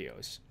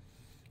radios.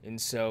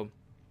 And so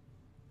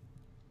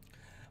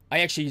I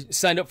actually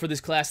signed up for this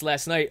class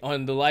last night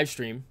on the live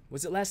stream.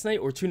 Was it last night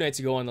or 2 nights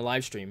ago on the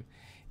live stream?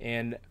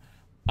 And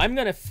I'm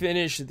going to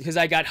finish, because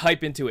I got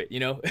hype into it,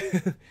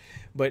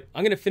 But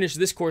I'm going to finish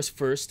this course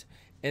first.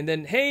 And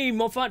then, hey,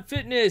 Mofont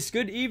Fitness,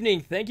 good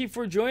evening. Thank you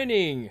for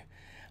joining.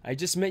 I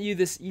just met you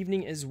this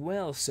evening as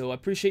well, so I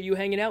appreciate you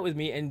hanging out with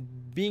me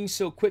and being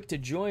so quick to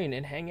join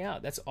and hang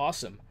out. That's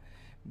awesome.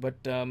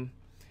 But,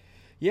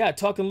 yeah,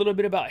 talking a little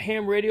bit about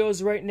ham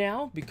radios right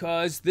now,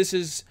 because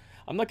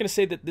I'm not going to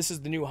say that this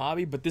is the new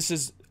hobby, but this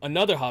is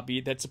another hobby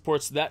that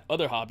supports that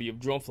other hobby of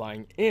drone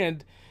flying.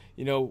 And,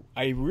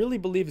 I really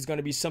believe it's going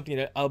to be something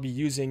that I'll be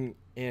using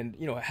and,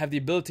 have the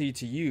ability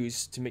to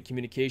use to make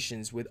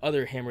communications with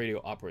other ham radio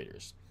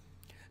operators.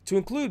 To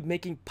include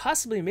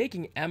possibly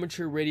making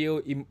amateur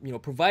radio,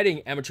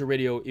 providing amateur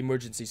radio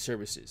emergency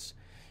services.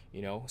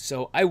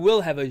 So I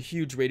will have a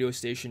huge radio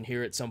station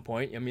here at some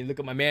point. I mean, look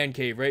at my man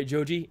cave, right,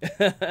 Joji?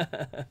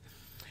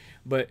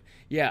 But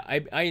yeah,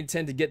 I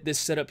intend to get this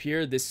set up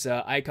here, this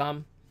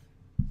ICOM,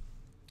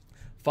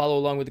 follow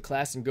along with the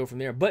class and go from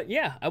there. But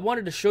yeah, I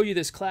wanted to show you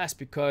this class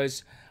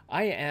because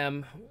I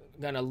am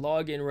gonna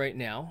log in right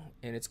now,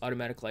 and it's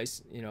automatic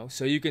license,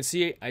 so you can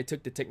see I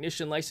took the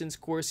technician license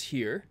course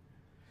here.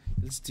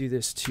 Let's do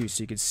this too,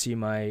 so you can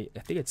see I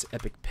think it's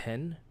Epic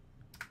Pen.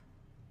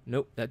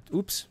 Nope,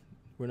 oops,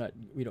 we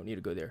don't need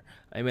to go there.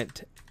 I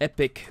meant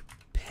Epic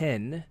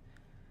Pen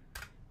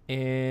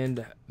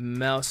and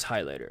mouse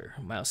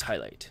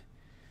highlight.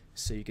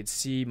 So you can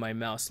see my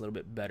mouse a little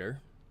bit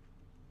better.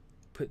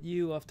 Put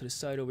you off to the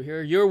side over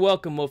here. You're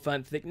welcome,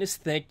 Mofont Fitness.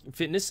 Thank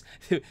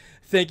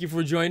you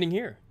for joining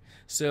here.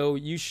 So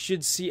you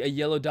should see a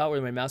yellow dot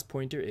where my mouse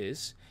pointer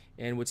is.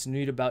 And what's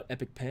neat about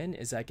Epic Pen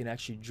is I can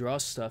actually draw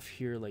stuff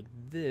here like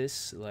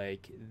this.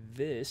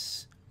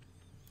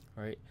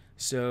 All right.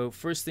 So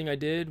first thing I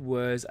did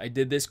was I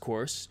did this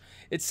course.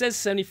 It says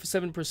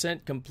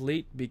 77%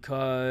 complete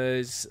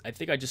because I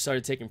think I just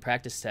started taking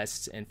practice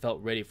tests and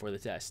felt ready for the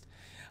test.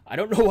 I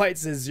don't know why it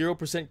says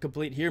 0%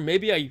 complete here.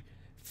 Maybe I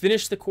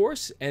finished the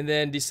course and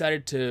then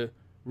decided to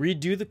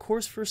redo the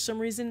course for some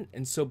reason,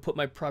 and so put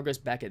my progress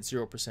back at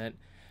 0%.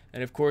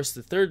 And of course,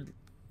 the third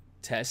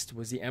test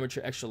was the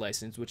amateur extra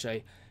license, which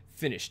I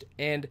finished.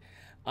 And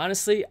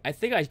honestly, I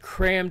think I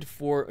crammed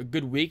for a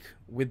good week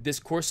with this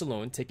course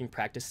alone, taking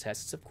practice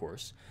tests, of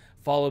course.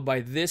 Followed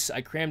by this,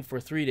 I crammed for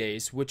 3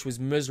 days, which was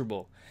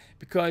miserable.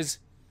 Because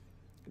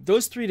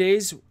those 3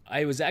 days,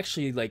 I was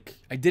actually like,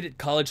 I did it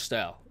college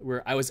style,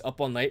 where I was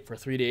up all night for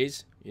 3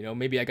 days. You know,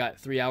 maybe I got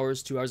 3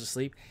 hours, 2 hours of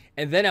sleep.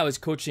 And then I was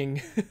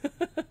coaching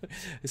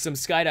some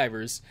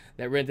skydivers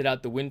that rented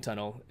out the wind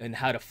tunnel and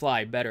how to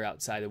fly better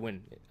outside the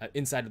wind,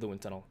 inside of the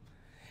wind tunnel.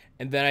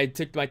 And then I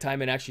took my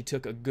time and actually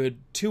took a good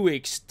 2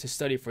 weeks to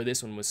study for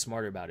this one, was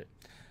smarter about it.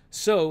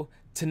 So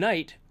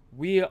tonight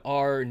we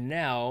are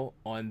now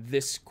on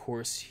this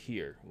course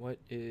here.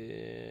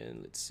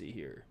 Let's see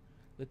here.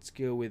 Let's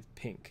go with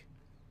pink.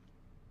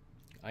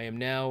 I am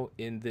now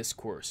in this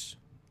course,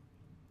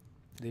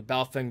 the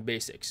Baofeng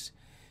Basics.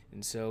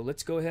 And so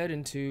let's go ahead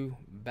into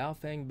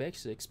Baofeng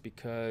Basics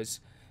because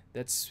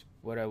that's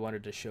what I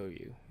wanted to show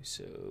you.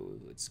 So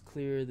let's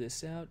clear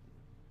this out.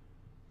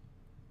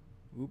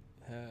 Oop,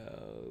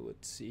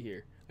 let's see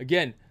here.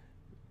 Again,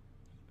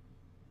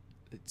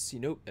 let's see.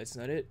 Nope, that's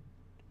not it.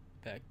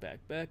 Back.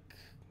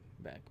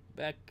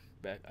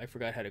 I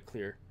forgot how to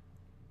clear.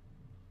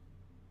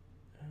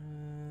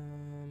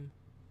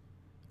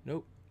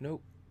 Nope.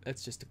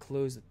 That's just to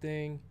close the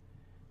thing.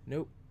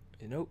 Nope,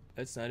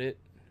 that's not it.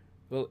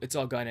 Well, it's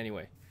all gone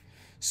anyway.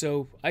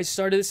 So I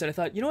started this and I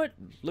thought, you know what?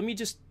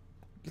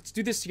 Let's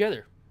do this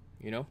together.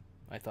 You know,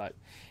 I thought.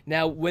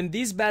 Now, when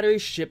these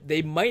batteries ship,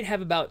 they might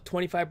have about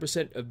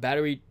 25% of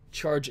battery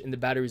charge in the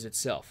batteries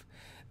itself.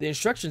 The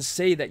instructions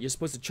say that you're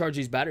supposed to charge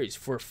these batteries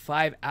for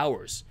 5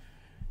 hours.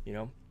 You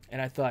know,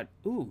 and I thought,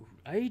 ooh,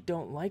 I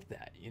don't like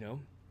that. You know,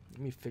 let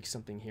me fix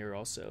something here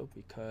also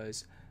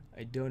because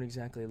I don't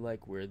exactly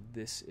like where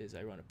this is.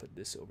 I want to put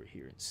this over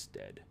here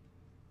instead.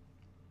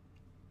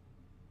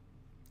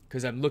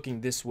 Because I'm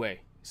looking this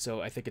way,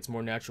 so I think it's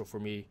more natural for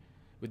me.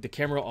 With the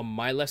camera on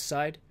my left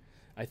side,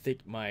 I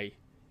think my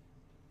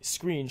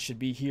screen should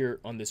be here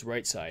on this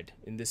right side,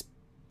 in this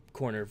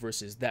corner,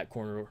 versus that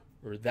corner,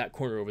 or that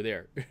corner over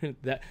there.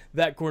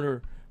 that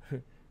corner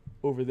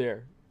over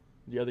there,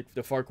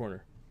 the far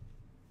corner.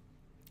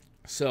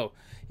 So,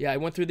 yeah, I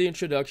went through the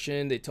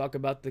introduction. They talk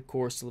about the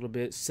course a little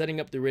bit. Setting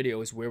up the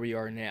radio is where we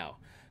are now.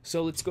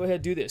 So let's go ahead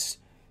and do this.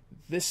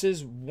 This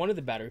is one of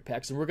the battery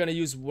packs, and we're going to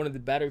use one of the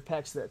battery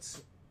packs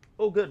that's...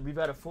 Oh, good. We've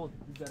got a full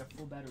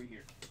battery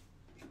here.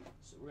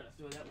 So we're going to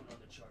throw that one on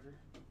the charger.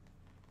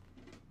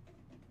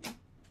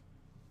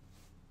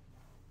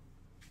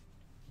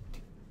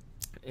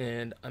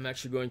 And I'm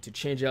actually going to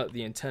change out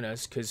the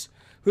antennas because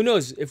who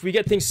knows, if we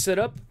get things set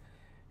up,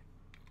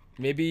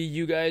 maybe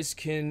you guys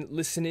can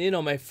listen in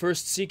on my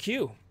first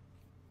CQ,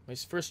 my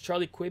first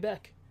Charlie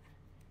Quebec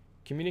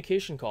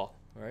communication call.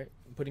 All right,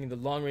 I'm putting in the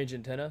long range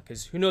antenna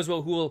because who knows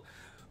who we'll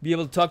be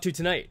able to talk to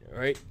tonight. All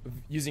right,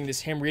 using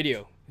this ham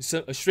radio,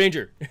 a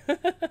stranger.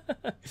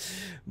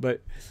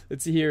 But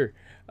let's see here.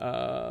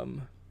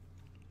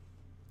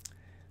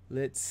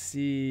 Let's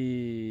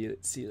see.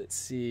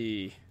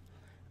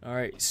 All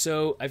right,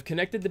 so I've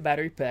connected the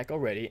battery pack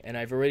already, and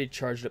I've already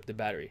charged up the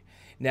battery.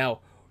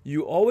 Now,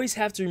 you always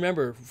have to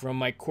remember from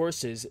my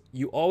courses,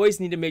 you always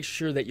need to make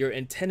sure that your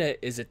antenna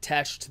is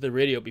attached to the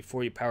radio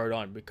before you power it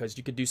on, because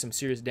you could do some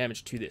serious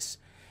damage to this,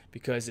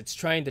 because it's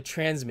trying to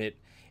transmit,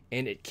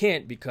 and it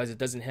can't because it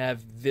doesn't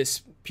have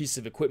this piece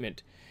of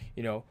equipment,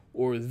 you know,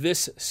 or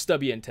this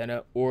stubby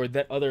antenna, or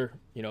that other,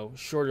 you know,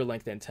 shorter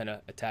length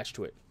antenna attached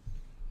to it.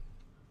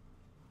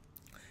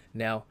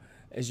 Now,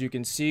 as you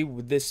can see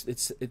with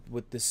this,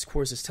 what this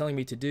course is telling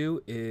me to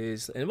do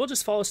is, and we'll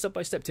just follow step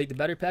by step. Take the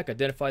battery pack,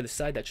 identify the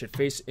side that should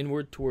face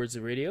inward towards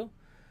the radio.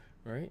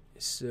 All right,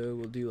 so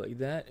we'll do like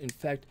that. In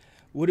fact,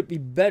 would it be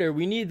better?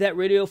 We need that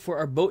radio for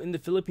our boat in the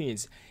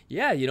Philippines.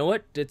 Yeah, you know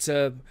what? It's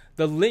the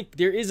link.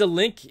 There is a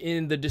link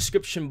in the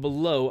description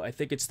below. I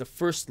think it's the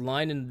first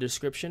line in the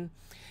description,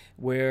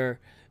 where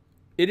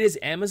it is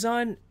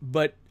Amazon,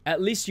 but at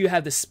least you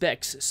have the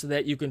specs so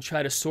that you can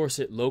try to source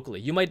it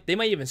locally. They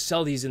might even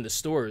sell these in the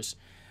stores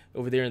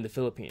over there in the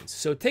Philippines.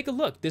 So take a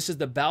look. This is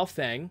the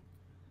Baofeng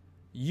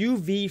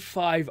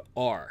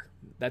UV-5R.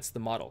 That's the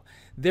model.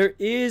 There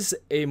is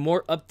a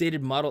more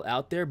updated model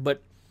out there,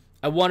 but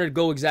I wanted to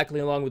go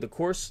exactly along with the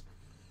course.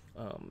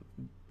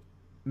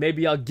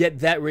 Maybe I'll get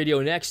that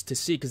radio next to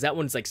see, because that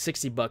one's like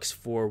 $60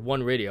 for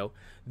one radio.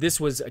 This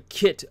was a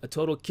kit, a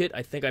total kit.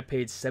 I think I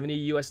paid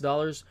 $70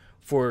 US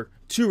for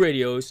 2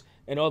 radios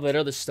and all that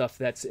other stuff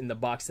that's in the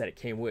box that it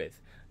came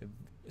with.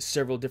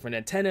 Several different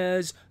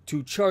antennas,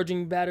 2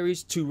 charging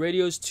batteries, 2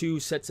 radios, 2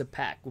 sets of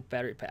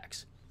battery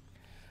packs.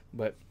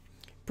 But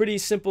pretty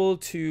simple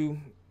to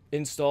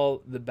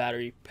install the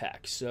battery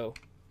pack. So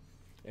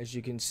as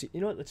you can see,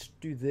 you know what, let's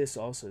do this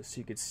also so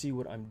you can see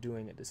what I'm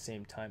doing at the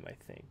same time. I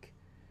think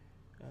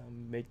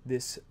make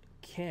this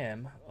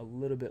cam a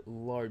little bit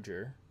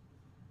larger.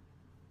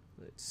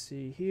 Let's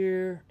see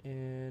here,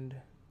 and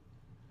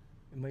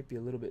it might be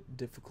a little bit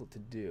difficult to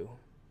do.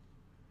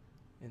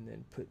 And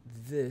then put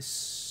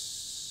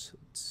this,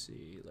 let's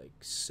see, like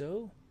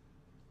so.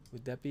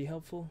 Would that be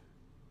helpful?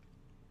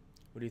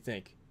 What do you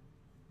think?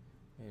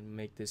 And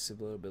make this a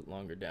little bit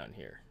longer down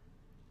here.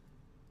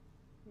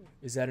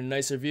 Is that a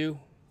nicer view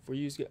for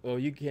you? Oh,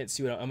 you can't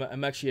see what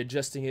I'm actually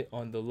adjusting it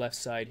on the left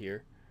side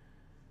here,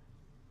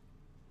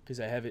 because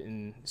I have it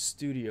in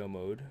studio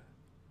mode.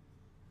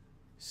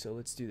 So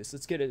let's do this.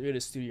 Let's get rid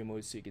of studio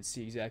mode so you can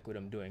see exactly what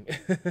I'm doing.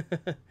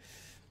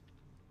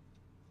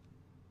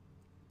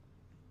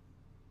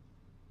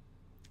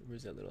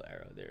 Where's that little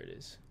arrow? There it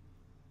is.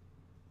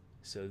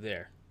 So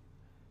there.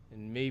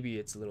 And maybe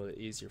it's a little bit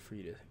easier for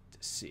you to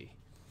see.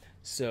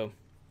 So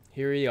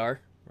here we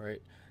are,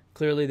 right?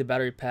 Clearly the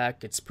battery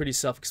pack, it's pretty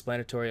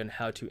self-explanatory on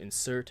how to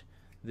insert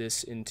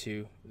this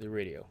into the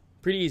radio.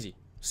 Pretty easy,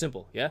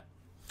 simple, yeah?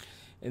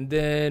 And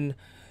then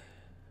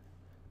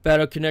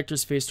battery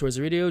connectors face towards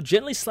the radio.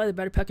 Gently slide the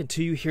battery pack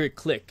until you hear it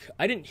click.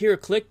 I didn't hear a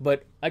click,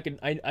 but I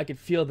could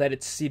feel that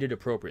it's seated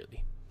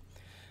appropriately.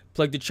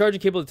 Plug the charging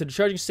cable to the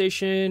charging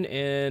station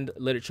and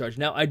let it charge.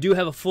 Now, I do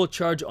have a full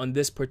charge on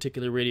this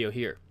particular radio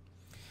here.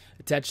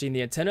 Attaching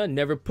the antenna.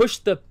 Never push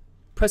the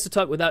press to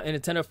talk without an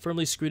antenna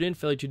firmly screwed in.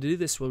 Failure to do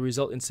this will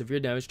result in severe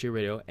damage to your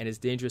radio and is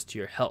dangerous to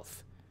your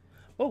health.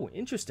 Oh,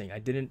 interesting. I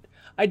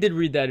did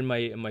read that in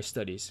my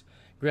studies.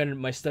 Granted,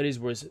 my studies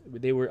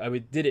I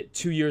did it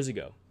 2 years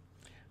ago.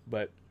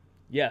 But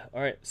yeah,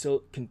 all right.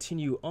 So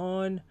continue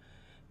on,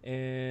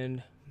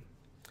 and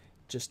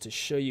just to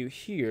show you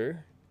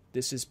here,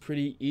 this is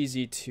pretty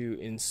easy to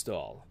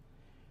install.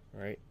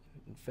 All right.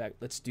 In fact,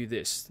 let's do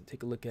this.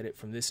 Take a look at it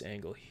from this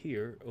angle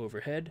here,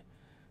 overhead.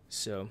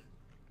 So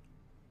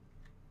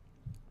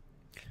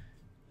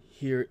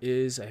here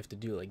is, I have to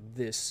do it like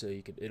this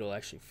so it'll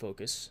actually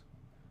focus.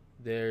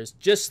 There's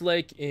just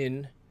like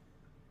in,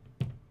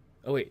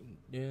 oh wait,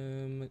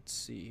 let's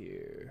see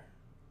here.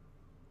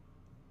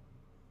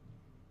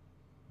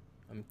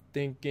 I'm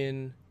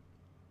thinking,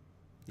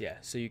 yeah,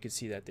 so you can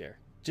see that there.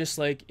 Just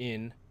like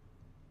in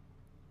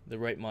the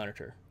right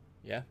monitor,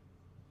 yeah?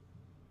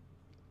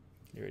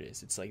 There it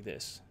is, it's like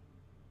this.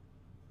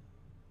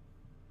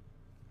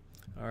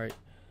 All right,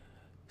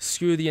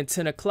 screw the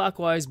antenna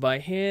clockwise by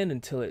hand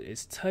until it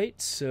is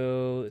tight,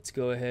 so let's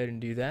go ahead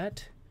and do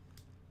that.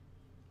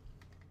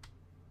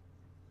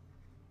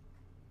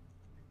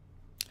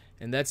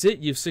 And that's it,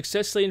 you've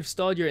successfully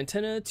installed your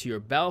antenna to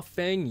your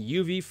Baofeng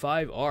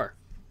UV-5R.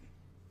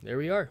 There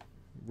we are,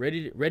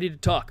 ready to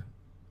talk.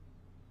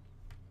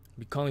 I'll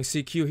be calling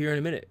CQ here in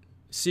a minute.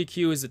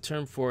 CQ is the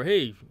term for,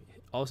 hey,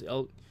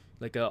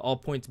 like a all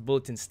points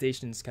bulletin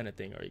stations kind of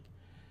thing.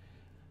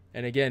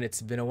 And again,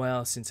 it's been a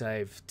while since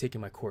I've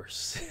taken my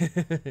course.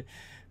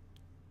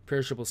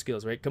 Perishable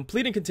skills, right?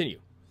 Complete and continue.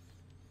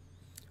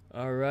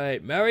 All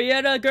right,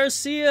 Marietta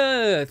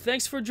Garcia,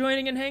 thanks for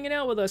joining and hanging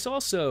out with us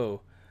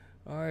also.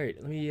 All right,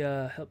 let me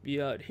help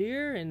you out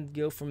here and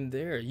go from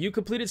there. You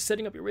completed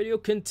setting up your radio.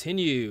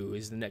 Continue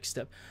is the next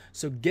step.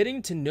 So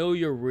getting to know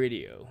your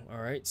radio.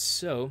 All right,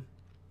 so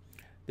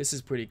this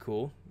is pretty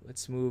cool.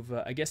 Let's move,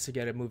 I guess I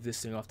gotta move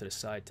this thing off to the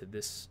side, to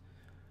this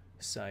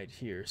side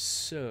here.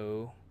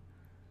 So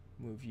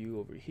move you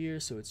over here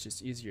so it's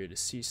just easier to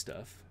see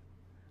stuff.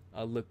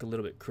 I'll look a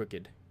little bit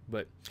crooked.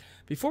 But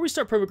before we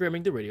start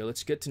programming the radio,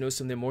 let's get to know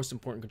some of the most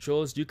important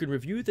controls. You can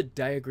review the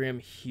diagram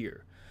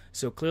here.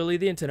 So clearly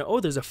the antenna,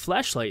 oh, there's a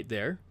flashlight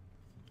there.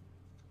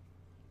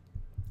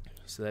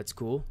 So that's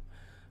cool.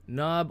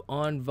 Knob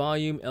on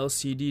volume,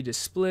 LCD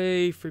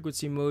display,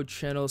 frequency mode,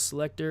 channel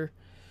selector,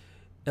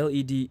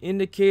 LED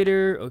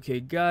indicator,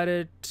 okay, got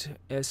it.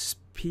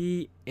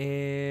 SP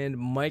and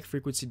mic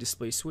frequency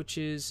display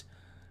switches.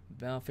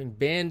 Baofeng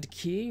band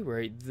key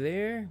right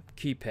there.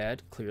 Keypad,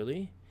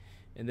 clearly.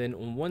 And then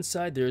on one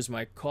side, there's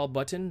my call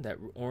button, that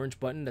orange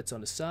button that's on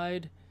the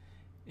side.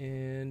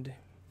 And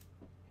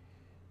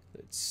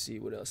let's see,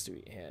 what else do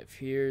we have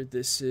here?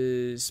 This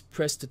is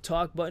press to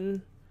talk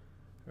button.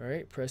 All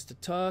right, press to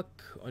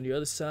talk. On the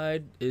other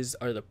side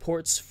are the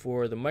ports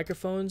for the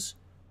microphones.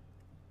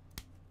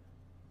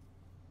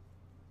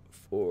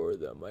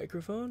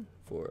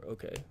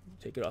 Okay,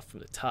 take it off from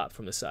the top,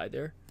 from the side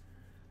there.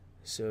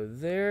 So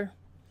there,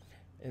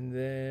 and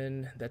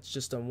then that's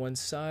just on one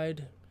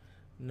side.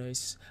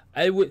 Nice.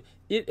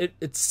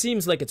 It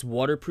seems like it's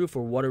waterproof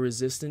or water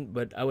resistant,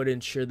 but I would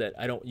ensure that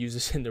I don't use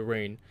this in the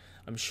rain.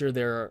 I'm sure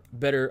there are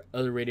better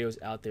other radios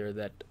out there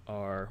that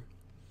are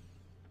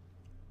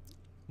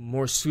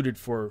more suited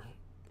for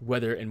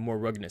weather and more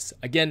ruggedness.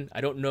 Again, I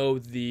don't know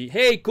the.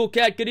 Hey, Cool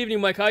Cat. Good evening,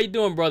 Mike. How you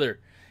doing,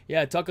 brother?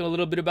 Yeah, talking a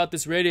little bit about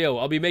this radio.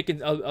 I'll be making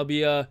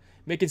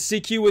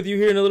CQ with you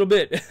here in a little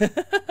bit.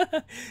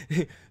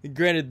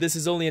 Granted, this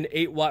is only an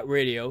 8-watt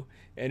radio,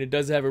 and it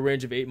does have a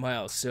range of 8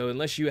 miles. So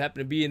unless you happen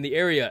to be in the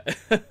area.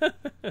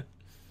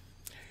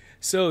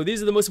 So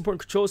these are the most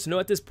important controls to know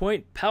at this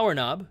point. Power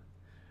knob.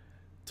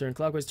 Turn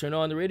clockwise, turn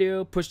on the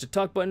radio. Push the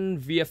talk button.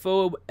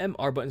 VFO,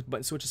 MR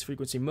button switches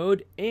frequency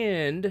mode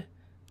and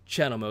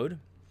channel mode.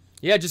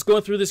 Yeah, just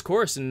going through this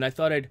course, and I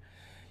thought I'd,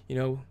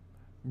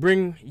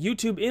 bring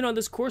YouTube in on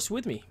this course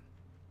with me.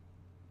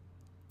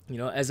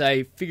 as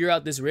I figure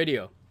out this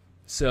radio.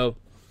 So,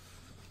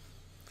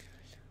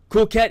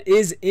 Cool Cat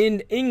is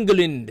in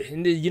England,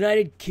 in the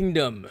United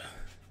Kingdom.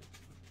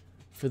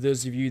 For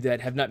those of you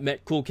that have not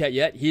met Cool Cat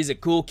yet, he's a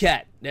cool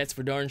cat. That's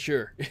for darn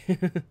sure.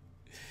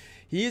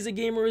 He is a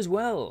gamer as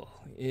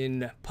well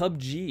in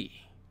PUBG.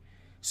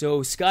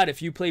 So Scott, if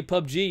you play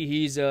PUBG,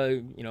 he's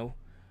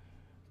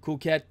Cool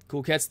Cat.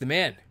 Cool Cat's the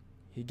man.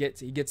 He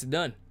gets it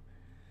done.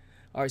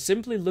 All right,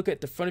 simply look at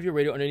the front of your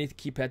radio underneath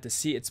the keypad to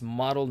see its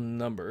model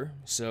number.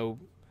 So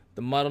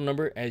the model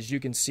number, as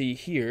you can see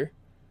here,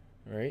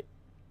 right?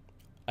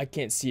 I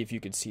can't see if you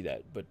can see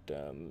that, but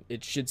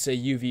it should say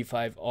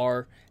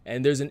UV-5R,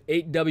 and there's an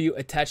 8W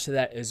attached to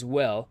that as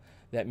well.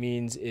 That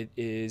means it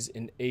is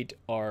an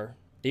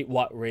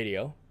 8-watt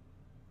radio,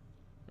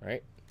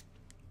 right?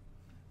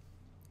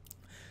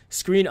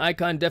 Screen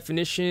icon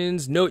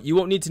definitions. Note, you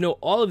won't need to know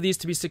all of these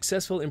to be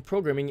successful in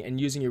programming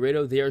and using your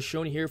radio. They are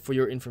shown here for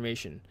your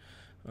information.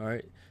 All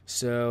right,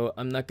 so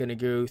I'm not going to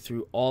go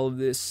through all of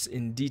this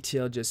in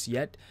detail just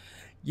yet.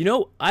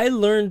 I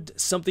learned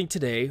something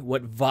today,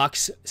 what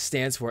Vox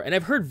stands for, and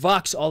I've heard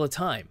Vox all the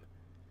time,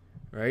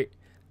 right?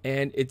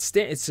 And it's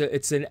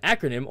an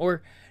acronym,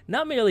 or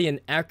not merely an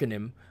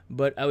acronym,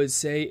 but I would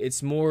say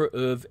it's more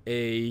of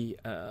a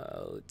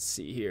let's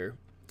see here,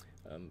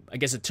 I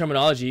guess a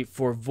terminology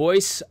for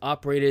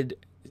voice-operated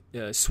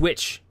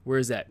switch. Where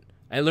is that?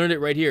 I learned it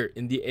right here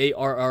in the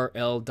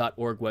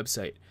ARRL.org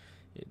website.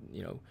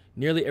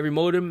 Nearly every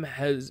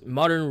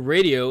modern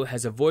radio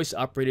has a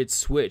voice-operated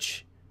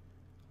switch.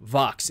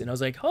 Vox. And I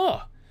was like,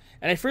 oh.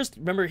 And I first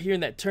remember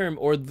hearing that term,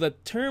 or the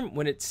term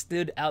when it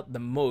stood out the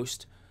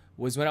most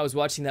was when I was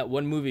watching that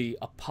one movie,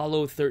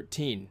 Apollo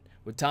 13,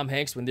 with Tom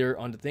Hanks, when they were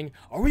on the thing.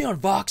 Are we on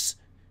Vox?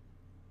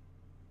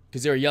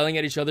 Because they were yelling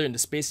at each other in the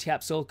space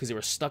capsule because they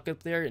were stuck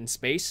up there in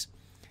space.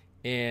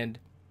 And,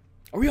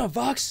 are we on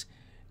Vox?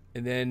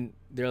 And then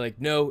they're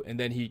like, no. And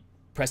then he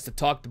pressed the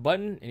talk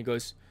button, and he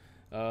goes,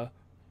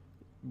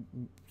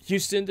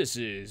 Houston, this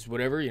is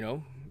whatever,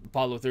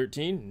 Apollo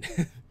 13.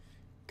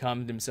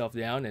 Calmed himself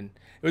down, and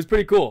it was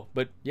pretty cool.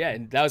 But yeah,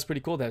 and that was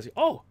pretty cool. That I was like,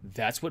 oh,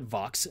 that's what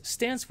Vox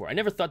stands for. I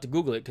never thought to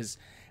Google it because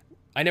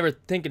I never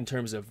think in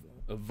terms of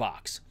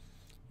Vox,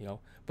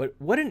 But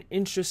what an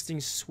interesting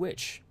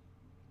switch,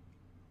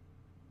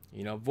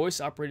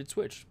 voice-operated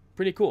switch.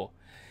 Pretty cool.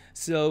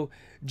 So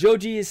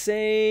Joji is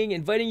saying,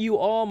 inviting you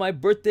all my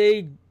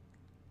birthday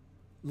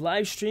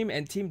live stream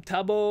and Team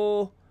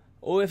Tabo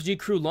OFG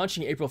crew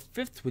launching April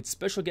 5th with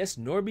special guest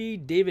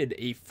Norby David,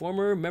 a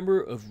former member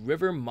of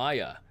River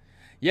Maya.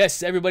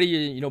 Yes,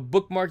 everybody,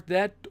 bookmark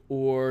that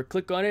or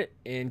click on it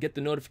and get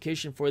the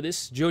notification for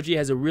this. Joji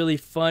has a really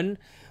fun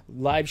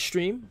live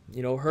stream.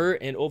 Her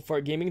and Old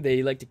Fart Gaming,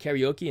 they like to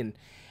karaoke, and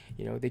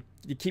they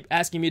keep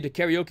asking me to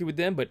karaoke with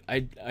them, but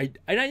I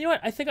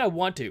I think I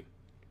want to.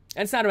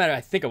 And it's not a matter of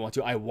I think I want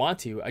to. I want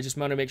to. I just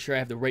want to make sure I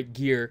have the right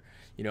gear,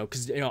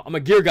 because I'm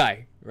a gear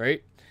guy,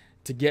 right?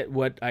 To get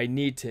what I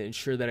need to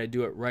ensure that I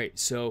do it right.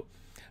 So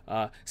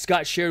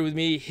Scott shared with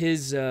me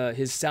his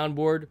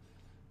soundboard.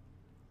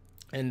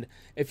 And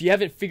if you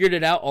haven't figured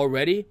it out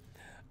already,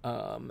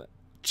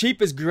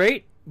 cheap is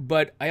great,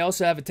 but I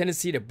also have a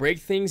tendency to break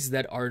things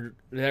that are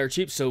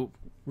cheap. So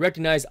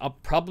recognize I'm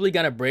probably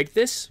gonna break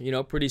this,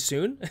 pretty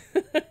soon.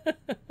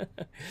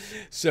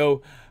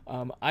 So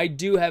I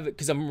do have it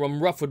because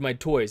I'm rough with my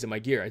toys and my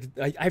gear.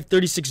 I have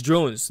 36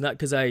 drones, not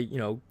because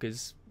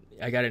because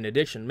I got an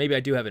addiction. Maybe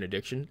I do have an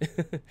addiction,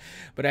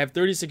 but I have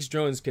 36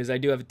 drones because I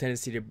do have a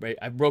tendency to break.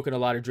 I've broken a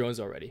lot of drones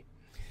already.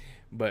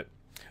 But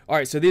all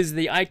right, so these are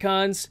the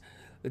icons.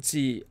 Let's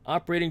see,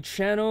 operating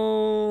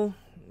channel.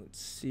 Let's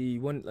see,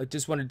 I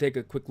just want to take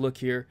a quick look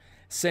here.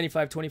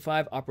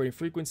 7525 operating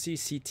frequency,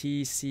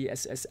 CT,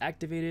 CSS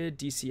activated,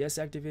 DCS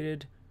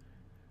activated.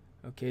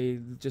 Okay,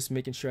 just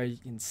making sure I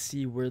can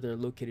see where they're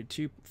located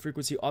too.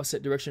 Frequency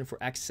offset direction for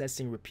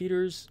accessing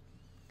repeaters.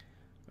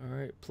 All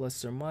right,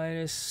 plus or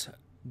minus,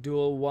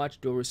 dual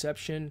watch, dual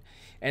reception.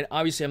 And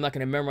obviously I'm not going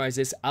to memorize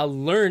this. I'll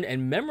learn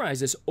and memorize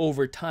this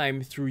over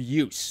time through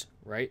use,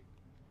 right?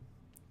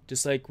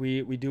 Just like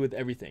we do with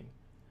everything.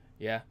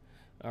 Yeah.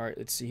 All right,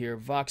 let's see here.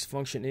 Vox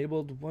function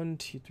enabled. 1,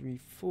 2, 3,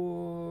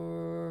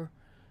 4.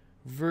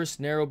 Verse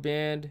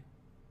narrowband.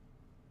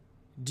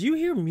 Do you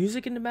hear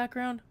music in the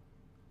background?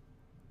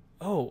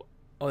 Oh,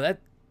 that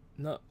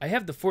no. I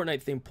have the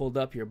Fortnite thing pulled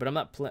up here, but I'm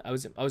not playing. I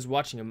was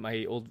watching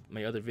my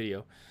other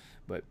video,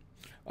 but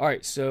all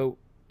right. So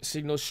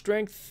signal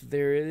strength,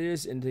 there it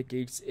is,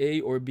 indicates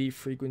A or B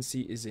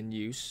frequency is in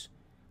use.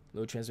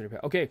 Low transmitter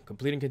power. Okay,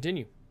 complete and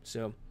continue.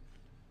 So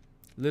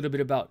a little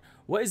bit about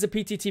what is the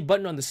PTT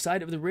button on the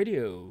side of the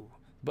radio.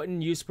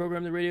 Button used to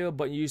program the radio.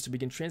 Button used to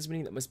begin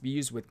transmitting that must be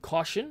used with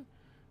caution.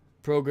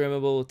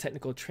 Programmable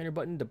technical trainer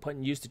button. The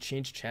button used to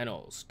change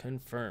channels.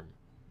 Confirm.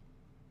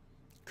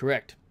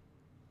 Correct.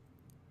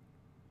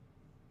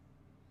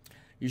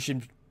 You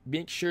should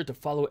make sure to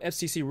follow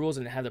FCC rules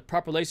and have the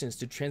proper license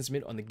to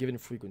transmit on the given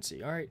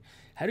frequency. All right.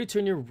 How do you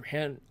turn your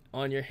hand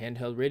on your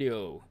handheld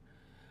radio?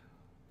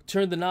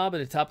 Turn the knob at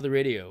the top of the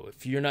radio.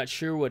 If you're not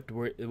sure what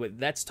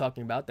that's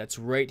talking about, that's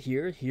right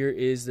here. Here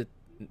is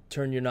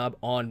turn your knob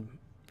on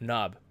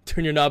knob.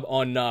 Turn your knob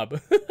on knob.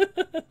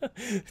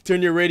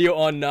 Turn your radio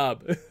on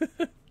knob.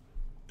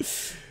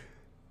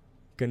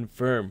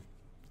 Confirm.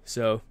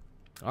 So,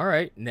 all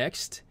right,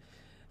 next.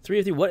 3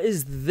 of 3. What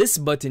is this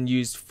button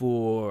used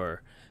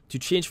for? To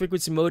change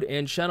frequency mode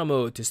and channel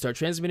mode, to start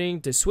transmitting,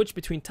 to switch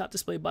between top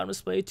display, bottom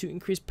display, to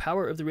increase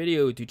power of the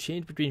radio, to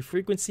change between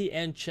frequency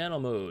and channel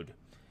mode.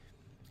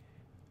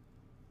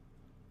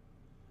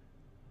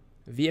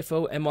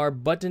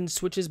 VFO-MR button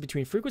switches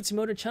between frequency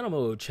mode and channel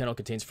mode. Channel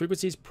contains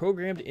frequencies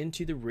programmed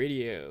into the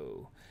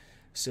radio.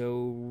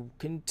 So,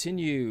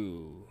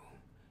 continue.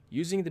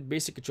 Using the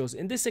basic controls.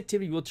 In this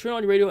activity, you will turn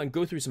on your radio and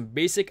go through some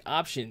basic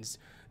options.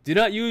 Do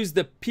not use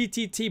the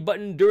PTT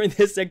button during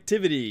this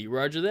activity.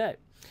 Roger that.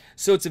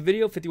 So it's a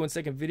video,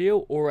 51-second video,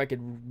 or I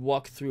could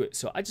walk through it.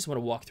 So I just want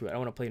to walk through it. I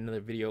want to play another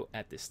video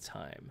at this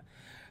time.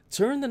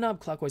 Turn the knob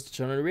clockwise to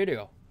turn on the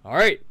radio. All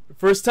right,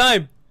 first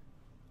time.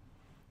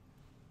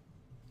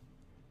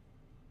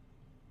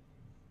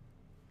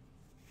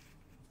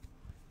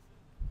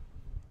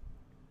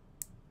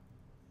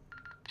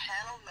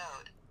 Channel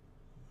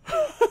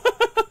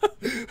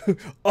mode.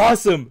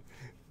 Awesome.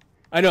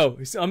 I know.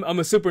 I'm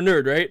a super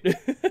nerd, right?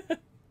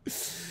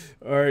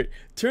 All right.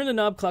 Turn the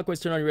knob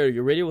clockwise, turn on your radio.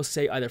 Your radio will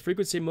say either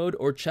frequency mode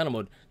or channel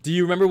mode. Do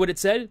you remember what it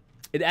said?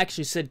 It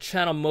actually said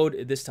channel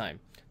mode this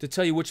time to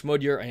tell you which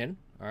mode you're in.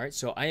 All right.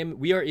 So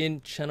we are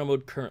in channel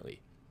mode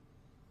currently.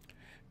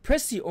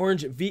 Press the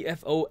orange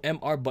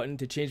VFO-MR button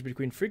to change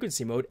between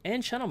frequency mode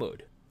and channel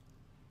mode.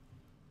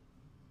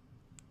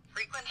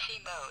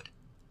 Frequency mode.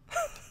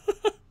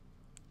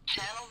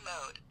 Channel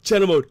mode.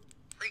 Channel mode.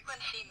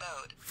 Frequency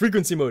mode.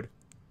 Frequency mode.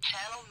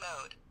 Channel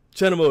mode.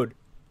 Channel mode.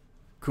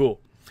 Cool.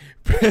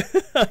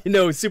 I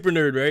know, super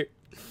nerd, right?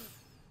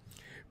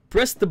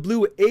 Press the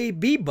blue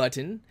AB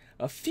button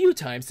a few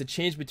times to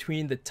change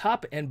between the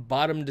top and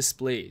bottom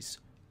displays.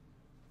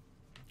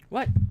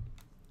 What?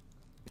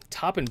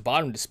 Top and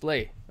bottom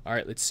display. All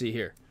right, let's see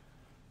here.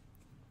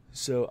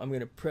 So I'm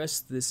going to press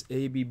this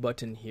AB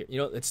button here. You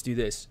know, let's do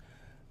this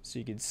so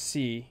you can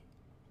see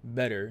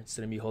better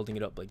instead of me holding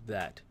it up like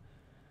that.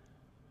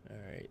 All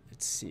right,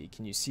 let's see.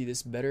 Can you see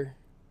this better?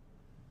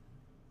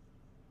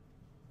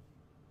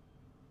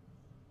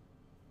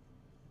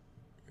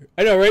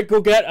 I know, right?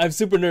 Cool cat. I'm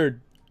super nerd.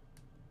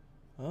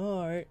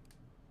 All right.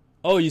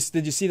 Oh,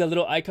 did you see the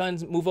little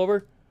icons move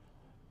over?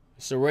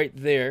 So right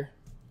there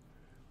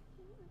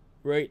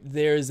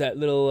is that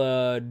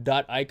little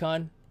dot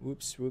icon.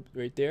 Whoops,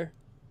 right there.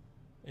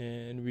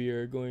 And we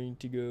are going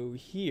to go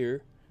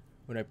here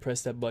when I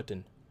press that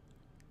button.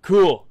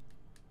 Cool.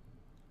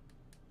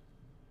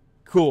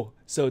 Cool.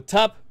 So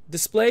top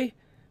display,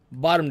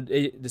 bottom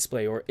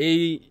display, or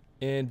A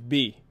and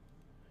B.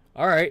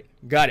 All right,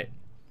 got it.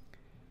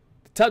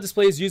 The top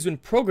display is used when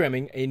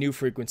programming a new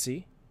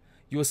frequency.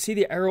 You will see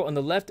the arrow on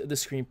the left of the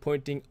screen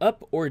pointing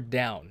up or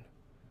down.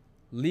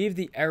 Leave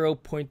the arrow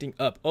pointing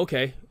up.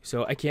 Okay,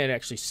 so I can't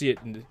actually see it.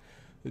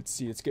 Let's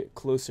see, let's get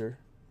closer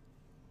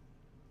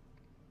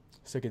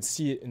so I can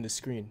see it in the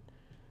screen.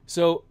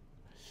 So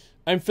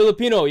I'm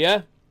Filipino,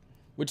 yeah?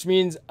 Which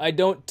means I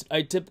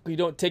typically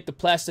don't take the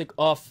plastic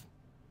off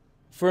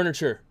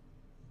furniture.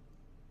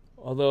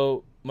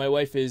 Although my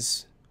wife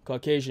is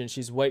Caucasian,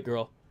 she's a white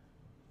girl.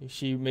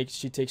 She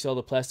takes all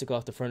the plastic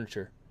off the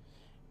furniture.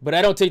 But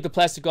I don't take the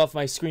plastic off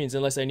my screens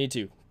unless I need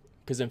to,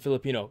 because I'm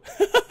Filipino.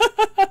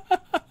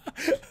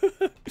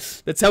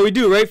 That's how we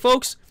do, right,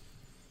 folks?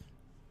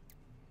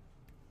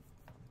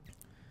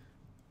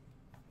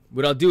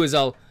 What I'll do is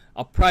I'll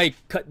probably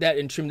cut that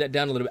and trim that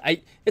down a little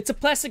bit. It's a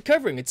plastic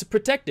covering. It's a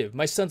protective.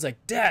 My son's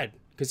like, Dad,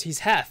 because he's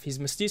half. He's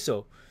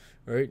mestizo,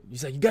 right?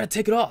 He's like, you gotta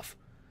take it off.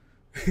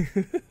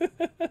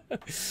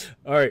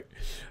 All right.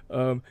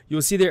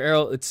 You'll see their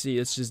arrow. Let's see.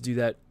 Let's just do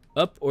that.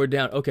 Up or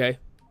down. Okay.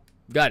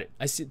 Got it.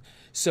 I see.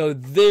 So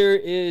there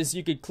is,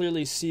 you could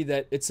clearly see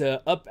that it's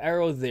a up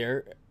arrow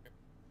there,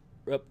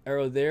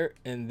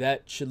 and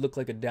that should look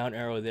like a down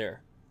arrow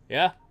there.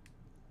 Yeah?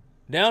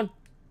 Down,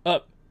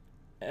 up.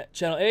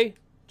 Channel A,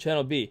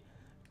 channel B.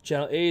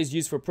 Channel A is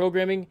used for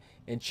programming,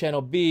 and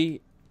channel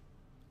B,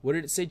 what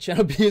did it say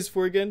channel B is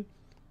for again?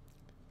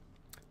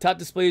 Top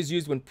display is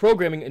used when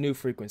programming a new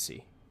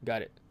frequency.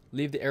 Got it.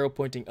 Leave the arrow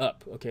pointing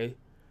up, okay?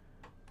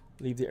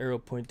 Leave the arrow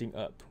pointing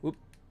up. Whoop,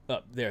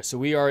 up, there. So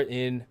we are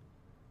in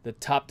the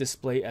top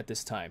display at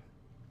this time.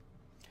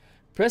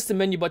 Press the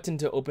menu button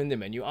to open the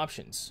menu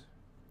options.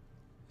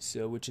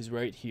 So, which is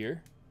right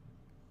here.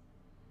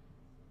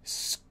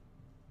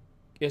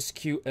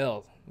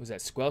 SQL. Was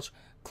that squelch?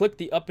 Click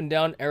the up and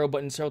down arrow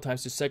button several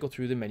times to cycle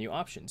through the menu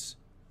options.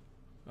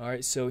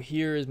 Alright, so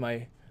here is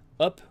my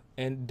up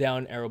and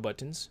down arrow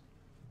buttons.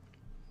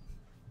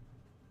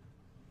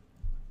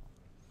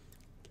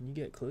 Can you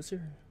get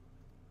closer?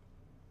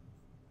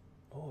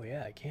 Oh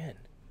yeah, I can.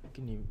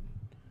 Can you?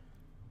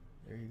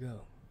 There you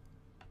go.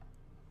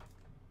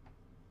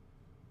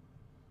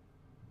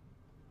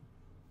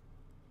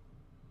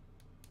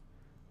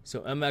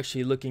 So I'm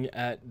actually looking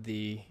at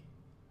the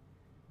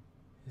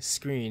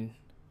screen,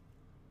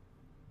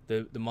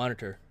 the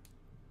monitor.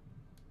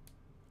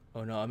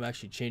 Oh no, I'm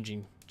actually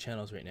changing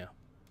channels right now.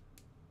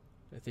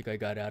 I think I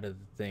got out of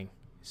the thing.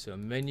 So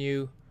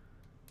menu,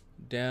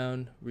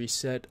 down,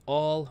 reset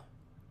all,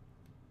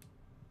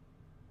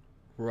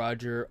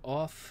 Roger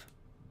off.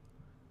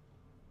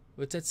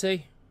 What's that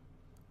say?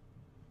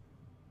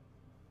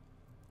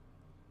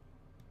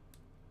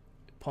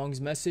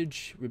 Pong's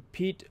message,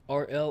 repeat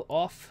RL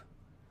off,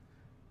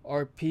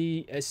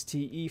 RP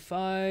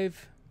STE5,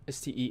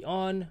 STE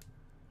on.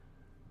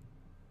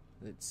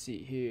 Let's see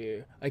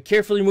here. I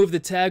carefully remove the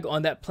tag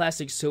on that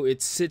plastic so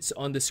it sits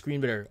on the screen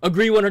better.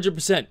 Agree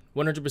 100%.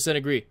 100%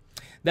 agree.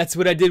 That's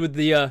what I did with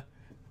the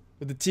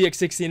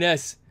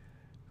TX16S.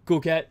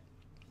 Cool cat.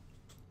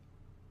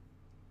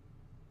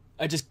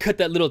 I just cut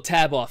that little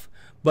tab off.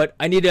 But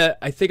I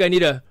think I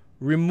need to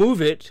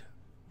remove it,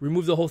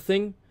 remove the whole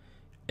thing,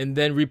 and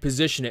then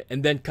reposition it,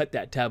 and then cut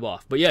that tab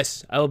off. But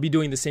yes, I will be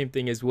doing the same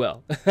thing as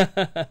well.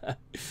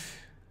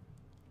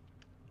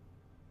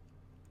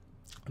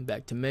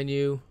 Back to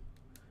menu,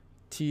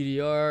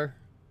 TDR,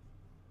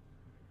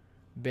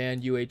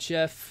 band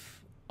UHF,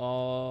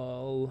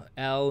 all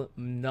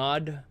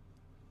almod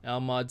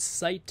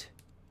site,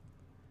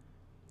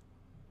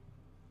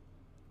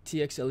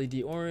 TX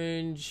LED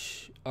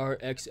orange,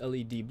 RX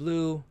LED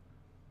blue,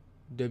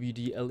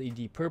 WD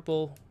LED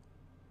purple,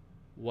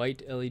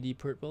 white LED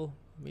purple,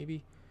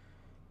 maybe.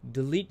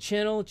 Delete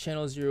channel,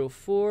 channel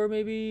 04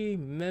 maybe,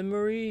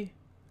 memory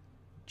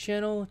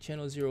channel,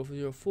 channel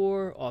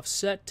 004,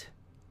 offset.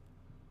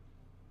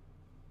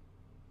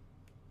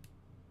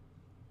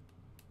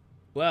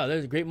 Wow,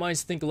 there's great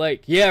minds think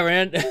alike. Yeah,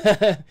 Rand.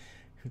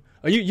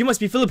 Oh, you must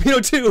be Filipino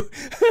too.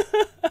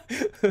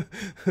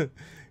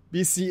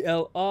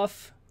 BCL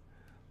off.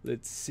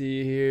 Let's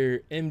see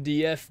here.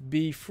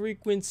 MDF-B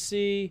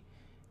frequency,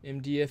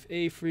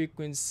 MDF-A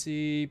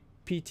frequency,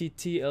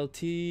 PTT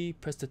LT,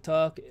 press to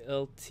talk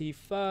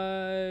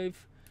LT5.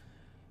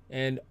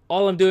 And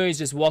all I'm doing is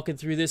just walking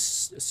through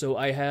this so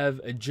I have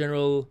a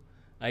general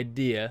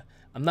idea.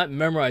 I'm not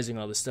memorizing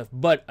all this stuff,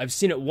 but I've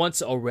seen it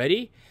once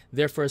already.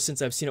 Therefore,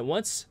 since I've seen it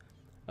once,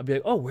 I'll be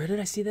like, oh, where did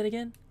I see that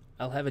again?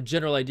 I'll have a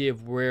general idea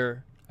of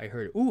where I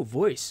heard it. Ooh,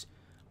 voice.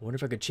 I wonder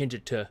if I could change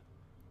it to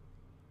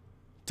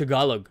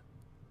Tagalog.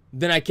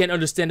 Then I can't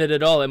understand it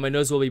at all and my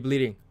nose will be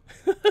bleeding.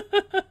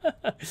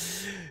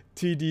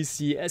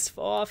 TDCS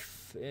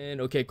off.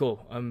 And okay,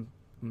 cool. I'm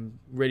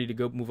ready to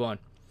go move on.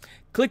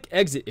 Click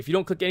exit. If you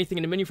don't click anything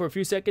in the menu for a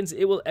few seconds,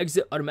 it will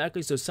exit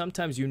automatically. So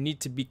sometimes you need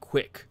to be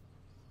quick.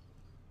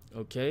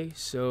 Okay,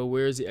 so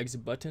where's the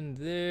exit button?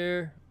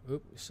 There.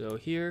 Oop, so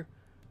here.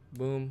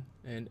 Boom.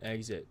 And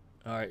exit.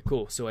 Alright,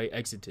 cool. So I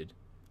exited.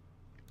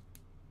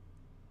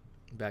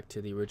 Back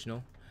to the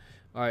original.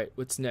 Alright,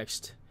 what's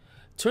next?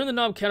 Turn the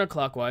knob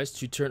counterclockwise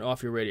to turn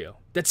off your radio.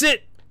 That's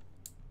it!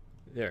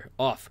 There,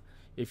 off.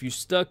 If you're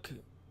stuck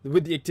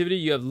with the activity,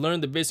 you have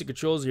learned the basic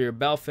controls of your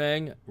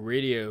Baofeng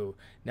radio.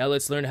 Now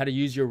let's learn how to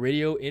use your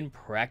radio in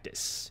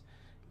practice.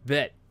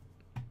 Bet.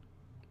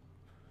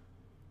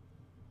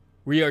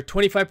 We are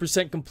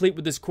 25% complete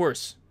with this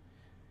course.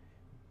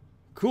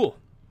 Cool.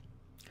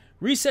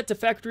 Reset to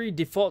factory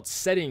default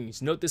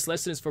settings. Note this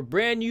lesson is for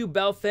brand new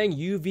Baofeng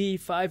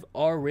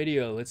UV-5R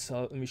radio.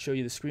 Let me show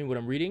you the screen what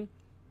I'm reading.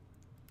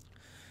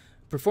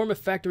 Perform a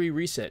factory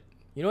reset.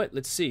 You know what?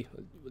 Let's see.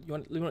 You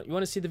want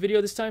to see the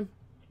video this time?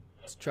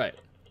 Let's try it.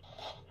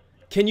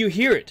 Can you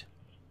hear it?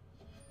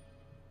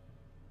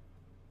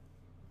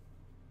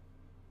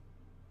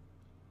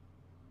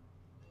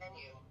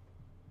 Menu.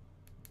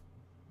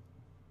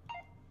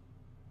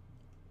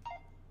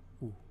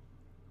 Ooh.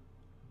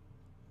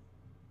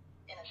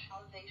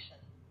 Initialization.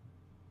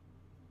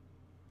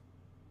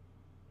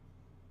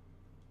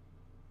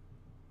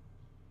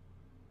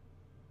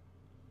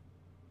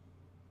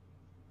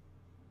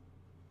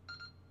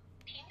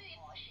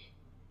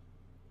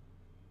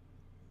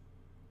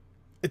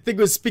 I think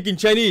it was speaking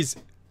Chinese.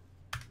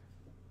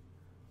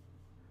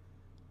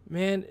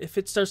 Man, if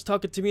it starts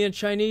talking to me in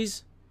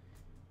Chinese.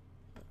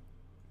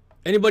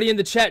 Anybody in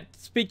the chat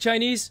speak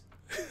Chinese?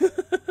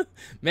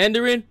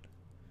 Mandarin?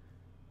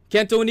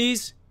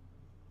 Cantonese?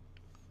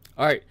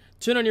 Alright,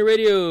 turn on your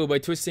radio by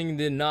twisting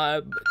the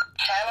knob.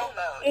 Channel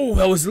mode. Oh,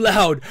 that was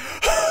loud.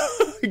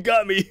 It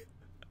got me.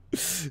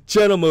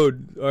 Channel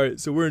mode. Alright,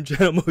 so we're in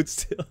channel mode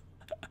still.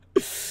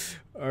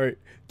 Alright,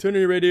 turn on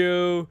your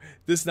radio.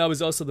 This knob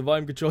is also the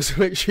volume control, so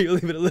make sure you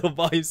leave it a little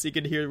volume so you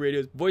can hear the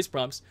radio's voice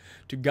prompts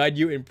to guide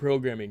you in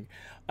programming.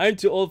 I'm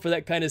too old for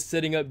that kind of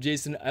setting up,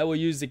 Jason. I will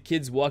use the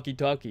kids'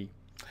 walkie-talkie.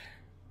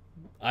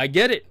 I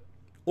get it.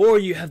 Or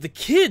you have the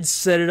kids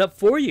set it up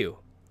for you.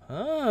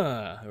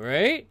 Ah,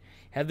 right?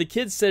 Have the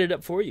kids set it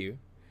up for you.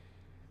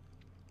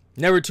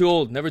 Never too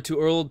old, never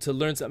too old to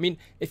learn something. I mean,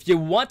 if you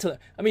want to,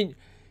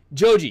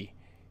 Joji,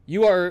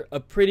 you are a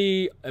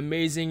pretty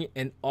amazing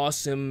and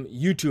awesome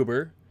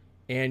YouTuber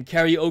and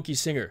karaoke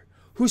singer.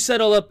 Who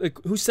set all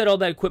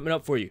that equipment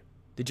up for you?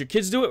 Did your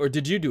kids do it or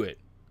did you do it?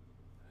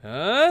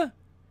 Huh?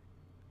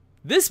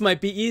 This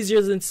might be easier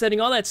than setting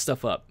all that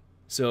stuff up.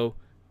 So,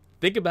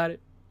 think about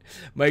it.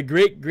 My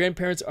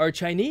great-grandparents are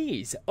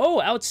Chinese.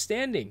 Oh,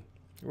 outstanding.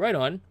 Right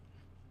on.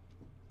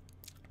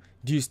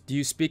 Do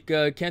you speak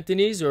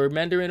Cantonese or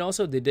Mandarin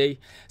also? Did they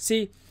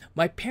see?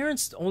 My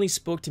parents only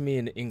spoke to me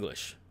in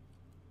English.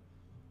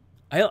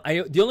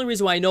 The only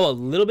reason why I know a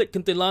little bit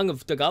Kuntilang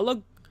of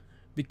Tagalog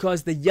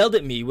because they yelled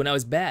at me when I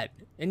was bad.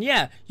 And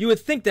yeah, you would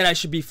think that I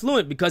should be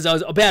fluent because I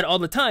was bad all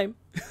the time.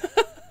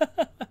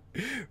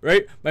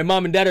 Right? My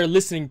mom and dad are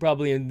listening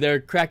probably and they're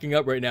cracking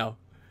up right now.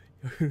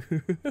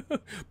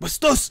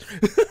 Bastos!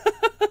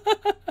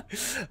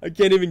 I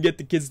can't even get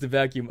the kids to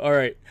vacuum. All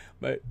right.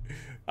 But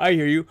I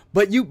hear you.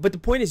 But the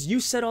point is you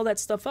set all that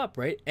stuff up,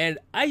 right? And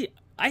I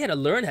had to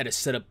learn how to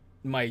set up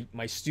my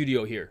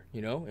studio here,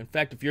 you know. In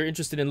fact, if you're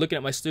interested in looking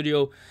at my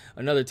studio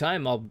another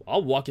time,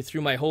 I'll walk you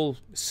through my whole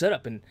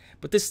setup.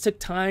 But this took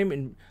time,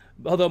 and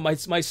although my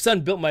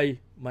son built my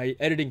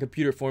editing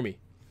computer for me,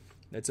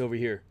 that's over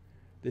here.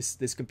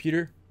 This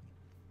computer,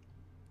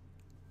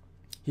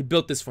 he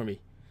built this for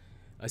me.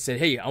 I said,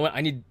 hey, I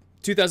need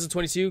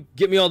 2022.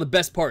 Get me all the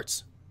best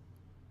parts,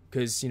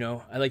 because you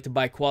know I like to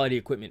buy quality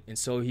equipment. And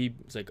so he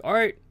was like, all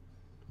right,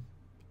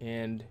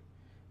 and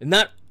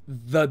not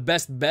the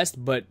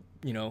best, but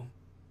you know,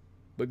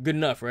 but good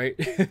enough, right?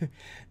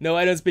 No,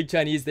 I don't speak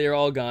Chinese. They are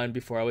all gone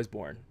before I was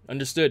born.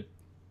 Understood.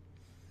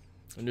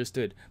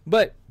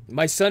 But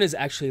my son is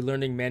actually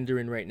learning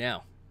Mandarin right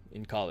now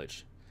in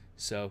college.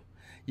 So,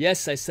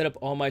 yes, I set up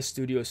all my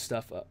studio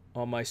stuff up.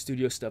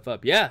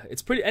 Yeah,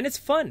 it's pretty and it's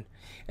fun.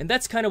 And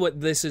that's kind of what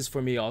this is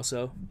for me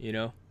also, you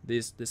know,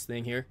 this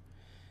thing here.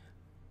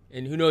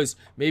 And who knows,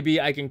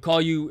 maybe I can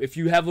call you if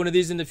you have one of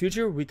these in the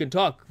future, we can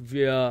talk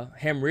via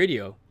ham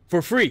radio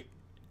for free.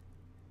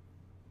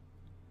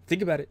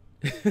 Think about it.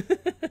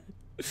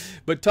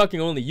 But talking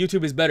only.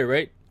 YouTube is better,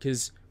 right?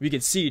 Because we can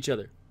see each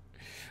other.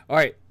 All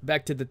right,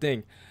 back to the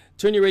thing.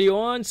 Turn your radio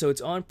on, so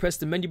it's on. Press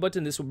the menu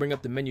button. This will bring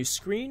up the menu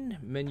screen.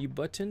 Menu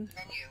button.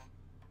 Menu.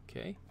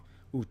 Okay.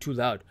 Ooh, too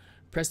loud.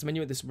 Press the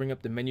menu. This will bring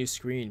up the menu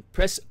screen.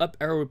 Press up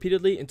arrow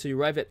repeatedly until you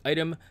arrive at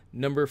item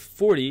number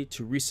 40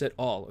 to reset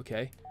all.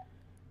 Okay.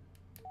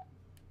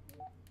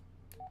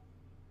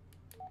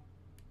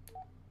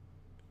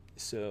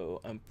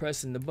 So I'm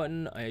pressing the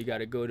button. I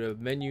gotta go to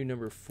menu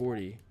number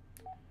 40.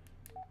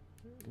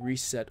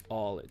 Reset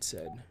all, it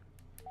said.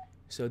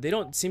 So they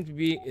don't seem to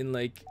be in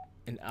like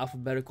an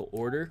alphabetical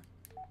order.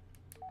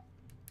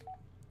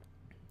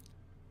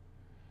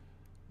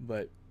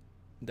 But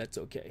that's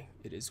okay.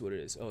 It is what it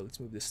is. Oh, let's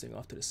move this thing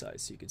off to the side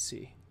so you can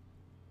see.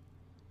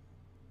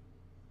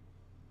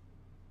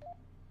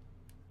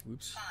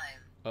 Whoops.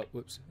 Oh,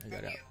 whoops. I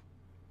got out.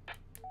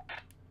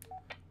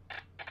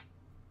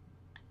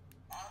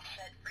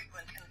 Offset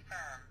frequent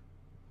confirm.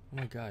 Oh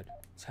my god.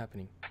 What's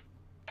happening?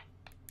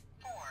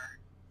 4.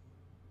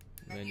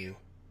 Menu.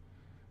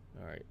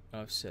 Alright.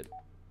 Offset.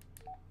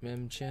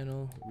 Mem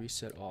channel.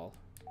 Reset all.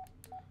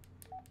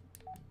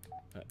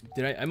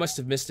 I must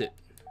have missed it.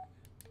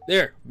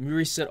 There.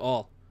 Reset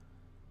all.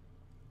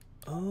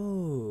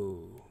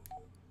 Oh.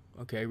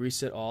 Okay.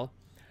 Reset all.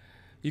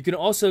 You can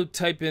also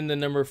type in the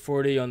number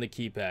 40 on the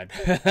keypad.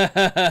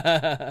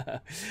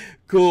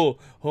 Cool.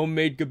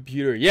 Homemade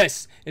computer.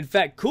 Yes. In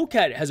fact,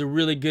 CoolCat has a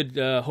really good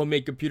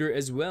homemade computer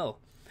as well.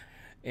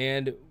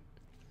 And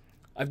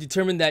I've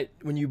determined that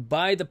when you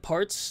buy the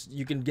parts,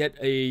 you can get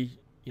a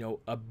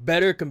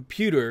better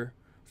computer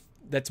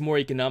that's more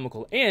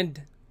economical.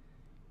 And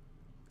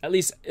at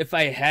least if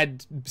I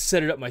had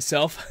set it up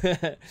myself,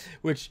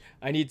 which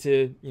I need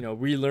to,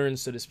 relearn,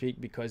 so to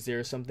speak, because there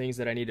are some things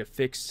that I need to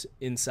fix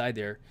inside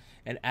there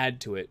and add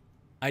to it.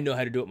 I know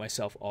how to do it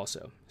myself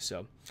also.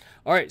 So,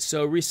 all right,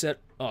 so reset.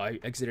 Oh, I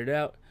exited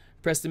out.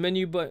 Press the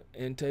menu button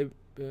and type.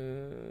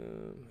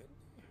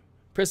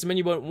 Press the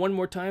menu button one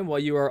more time while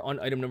you are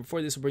on item number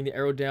 4. This will bring the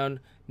arrow down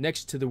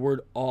next to the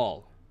word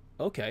all.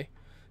 Okay,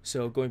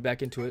 so going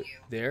back into it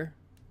there.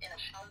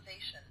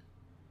 Initialization.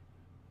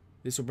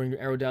 This will bring the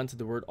arrow down to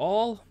the word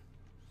all.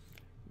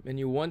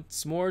 Menu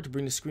once more to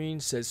bring the screen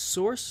says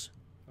source.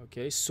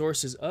 Okay,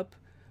 source is up.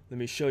 Let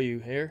me show you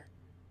here.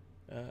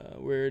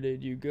 Where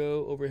did you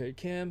go? Overhead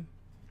cam.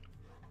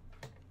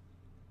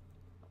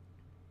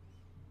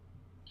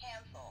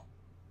 Cancel.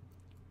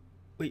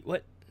 Wait,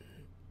 what?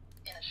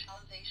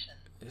 Initialization.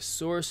 The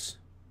source.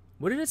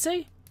 What did it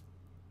say?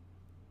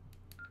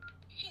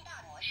 信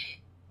大模式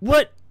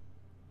What?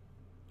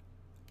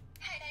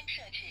 菜单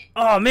设置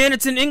Oh man,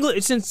 it's in English.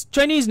 It's in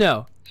Chinese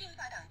now. 进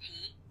发等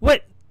级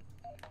What?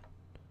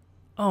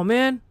 Oh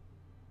man.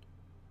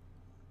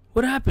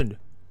 What happened?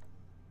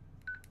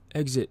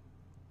 Exit.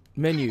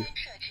 Menu. 菜单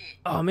设置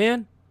Oh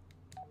man.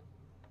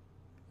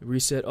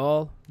 Reset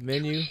all.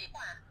 Menu. 初始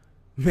化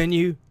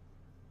Menu.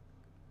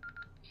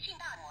 信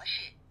大模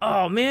式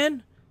Oh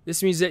man.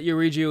 This means that your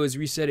radio is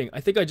resetting. I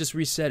think I just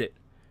reset it.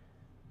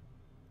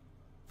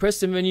 Press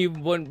the menu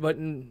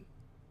button.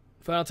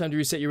 Final time to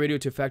reset your radio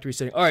to factory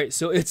setting. Alright,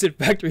 so it's at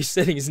factory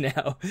settings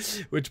now,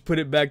 which put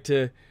it back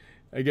to,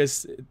 I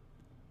guess,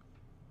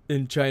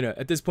 in China.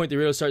 At this point, the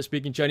radio starts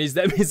speaking Chinese.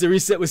 That means the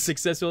reset was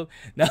successful.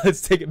 Now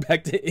let's take it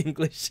back to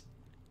English.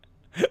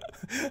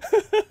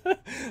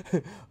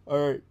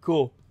 Alright,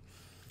 cool.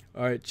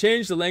 Alright,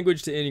 change the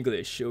language to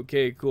English.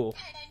 Okay, cool.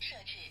 菜单设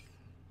置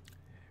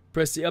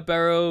Press the up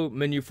arrow,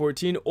 menu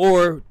 14,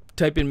 or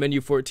type in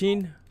menu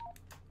 14.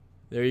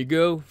 There you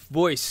go.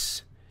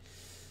 Voice.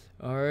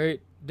 All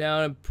right.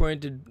 Down and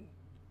pointed.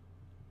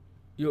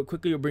 You'll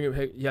bring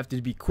it. You have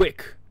to be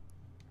quick.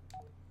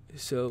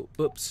 So,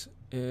 oops.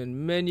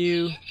 And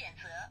menu. 选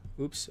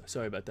择 Oops.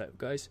 Sorry about that,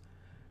 guys.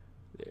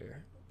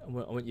 There. I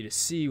want you to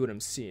see what I'm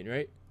seeing,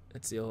 right?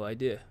 That's the whole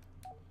idea.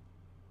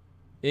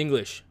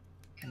 English.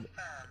 confirm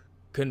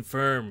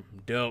Confirm.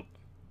 Dope.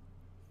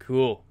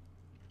 Cool.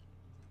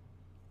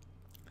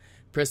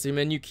 Press the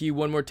menu key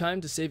one more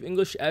time to save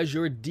English as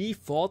your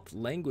default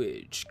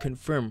language.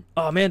 Confirm.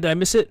 Oh man, did I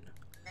miss it?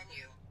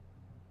 menu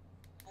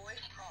voice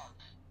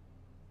prompt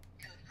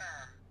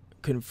confirm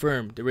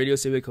Confirm. The radio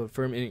said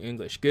confirm in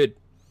English. Good.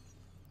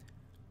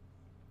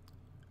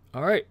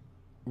 Alright.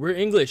 We're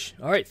English.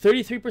 Alright,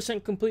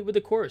 33% complete with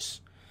the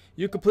course.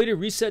 You completed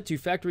reset to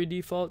factory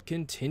default.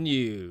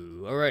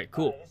 Continue. Alright,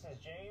 cool. Hi, this is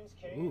James,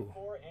 Ooh.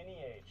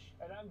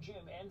 K4NEH. And I'm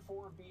Jim,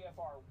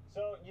 N4BFR.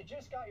 So you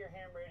just got your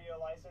ham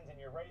radio license and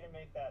you're ready to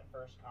make that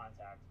first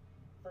contact.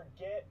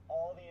 Forget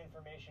all the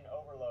information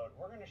overload.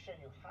 We're going to show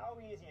you how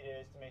easy it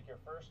is to make your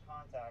first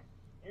contact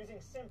using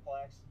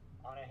Simplex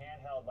on a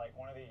handheld like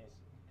one of these.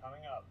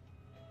 Coming up.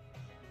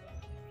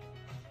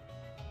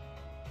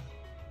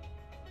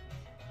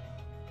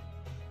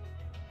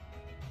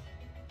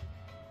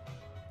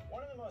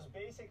 One of the most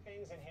basic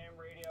things in ham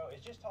radio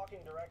is just talking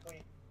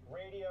directly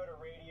radio to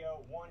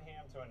radio, one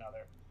ham to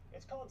another.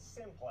 It's called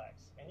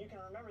Simplex, and you can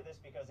remember this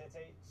because it's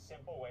a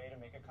simple way to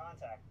make a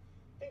contact.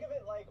 Think of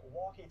it like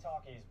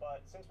walkie-talkies,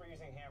 but since we're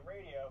using ham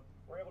radio,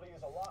 we're able to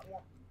use a lot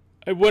more.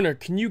 I wonder,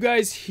 can you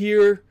guys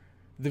hear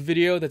the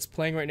video that's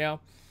playing right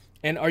now?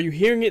 And are you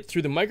hearing it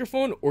through the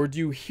microphone, or do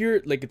you hear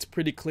it like it's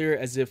pretty clear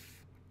as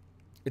if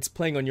it's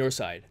playing on your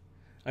side?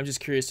 I'm just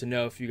curious to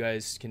know if you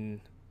guys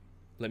can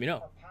let me know.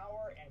 More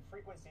power and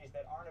frequencies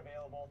that aren't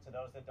available to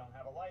those that don't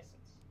have a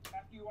license.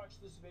 After you watch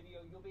this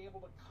video, you'll be able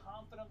to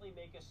confidently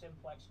make a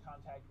simplex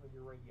contact with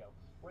your radio.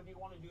 Whether you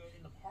want to do it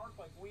in the park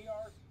like we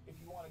are,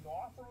 if you want to go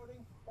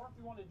off-roading, or if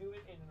you want to do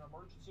it in an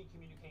emergency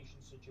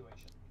communication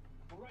situation.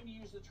 We're going to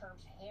use the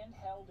terms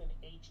handheld and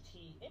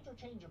HT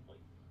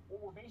interchangeably. What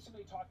we're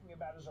basically talking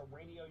about is a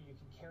radio you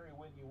can carry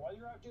with you while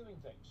you're out doing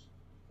things.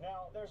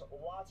 Now, there's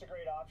lots of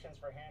great options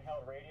for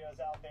handheld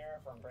radios out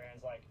there from brands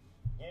like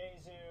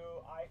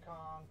Yaesu,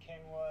 Icom,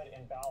 Kenwood,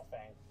 and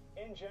Baofeng.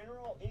 In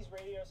general, these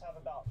radios have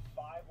about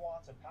 5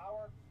 watts of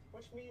power,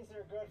 which means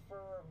they're good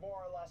for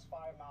more or less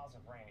 5 miles of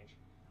range.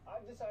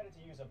 I've decided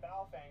to use a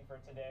Baofeng for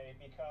today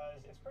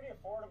because it's pretty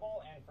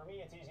affordable and for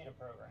me it's easy to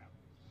program.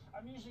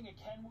 I'm using a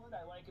Kenwood.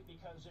 I like it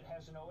because it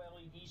has an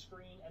OLED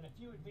screen and a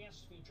few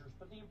advanced features.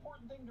 But the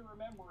important thing to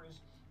remember is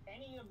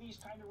any of these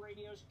kind of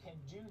radios can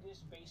do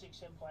this basic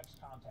simplex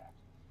contact.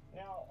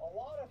 Now, a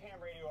lot of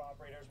ham radio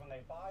operators, when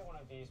they buy one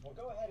of these, will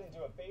go ahead and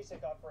do a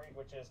basic upgrade,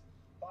 which is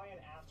buy an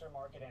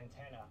aftermarket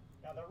antenna.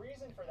 Now, the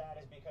reason for that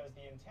is because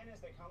the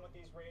antennas that come with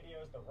these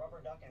radios, the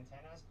rubber duck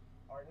antennas,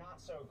 are not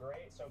so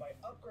great. So by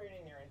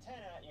upgrading your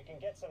antenna, you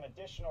can get some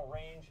additional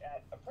range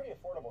at a pretty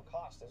affordable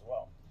cost as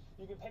well.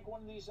 You can pick one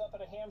of these up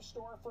at a ham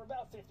store for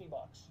about 50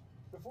 bucks.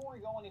 Before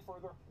we go any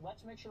further,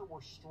 let's make sure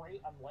we're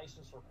straight on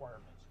license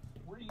requirements.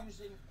 We're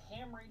using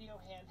ham radio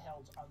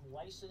handhelds on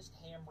licensed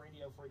ham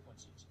radio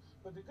frequencies.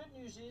 But the good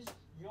news is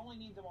you only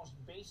need the most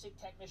basic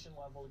technician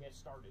level to get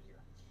started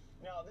here.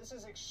 Now, this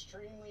is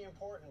extremely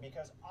important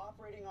because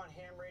operating on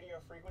ham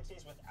radio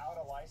frequencies without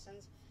a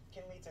license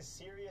can lead to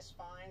serious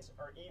fines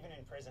or even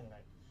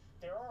imprisonment.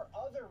 There are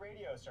other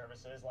radio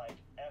services like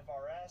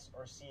FRS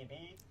or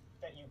CB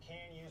that you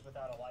can use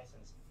without a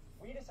license.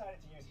 We decided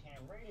to use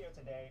ham radio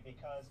today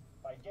because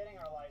by getting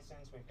our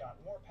license, we've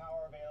got more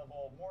power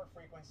available, more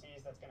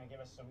frequencies that's going to give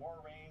us some more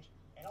range,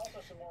 and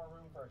also some more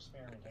room for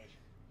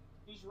experimentation.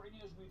 These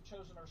radios we've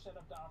chosen are set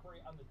up to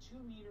operate on the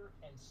 2-meter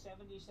and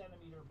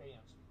 70-centimeter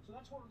bands. So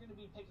that's what we're going to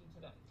be picking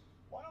today.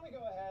 Why don't we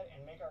go ahead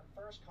and make our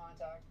first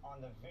contact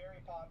on the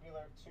very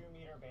popular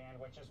 2-meter band,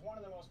 which is one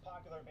of the most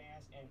popular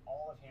bands in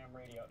all of ham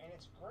radio. And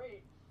it's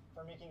great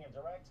for making a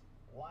direct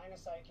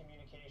line-of-sight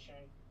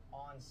communication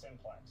on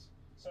Simplex.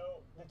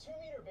 So the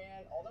 2-meter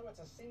band, although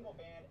it's a single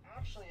band,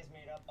 actually is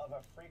made up of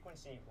a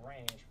frequency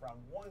range from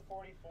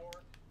 144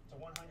 to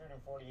 148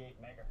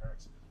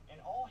 megahertz. And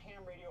all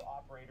ham radio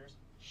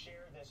operators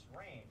share this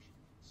range.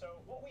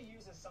 So what we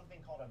use is something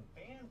called a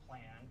band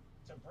plan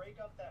to break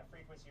up that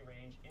frequency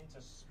range into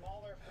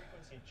smaller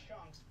frequency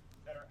chunks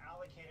that are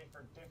allocated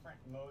for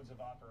different modes of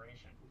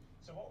operation.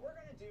 So what we're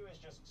going to do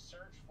is just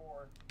search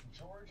for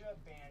Georgia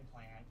band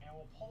plan, and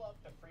we'll pull up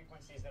the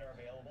frequencies that are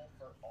available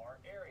for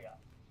our area.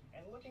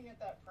 And looking at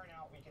that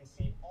printout, we can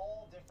see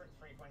all different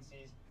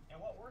frequencies, and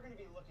what we're going to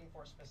be looking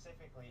for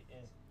specifically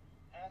is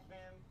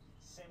FM,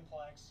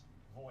 simplex,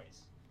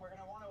 voice. We're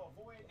going to want to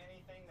avoid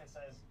anything that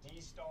says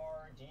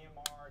D-Star,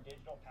 DMR,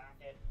 digital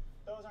packet.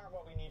 Those aren't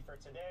what we need for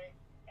today,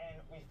 and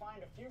we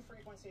find a few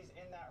frequencies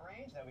in that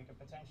range that we could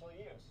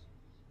potentially use.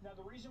 Now,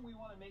 the reason we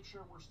want to make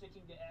sure we're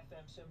sticking to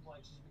FM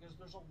simplex is because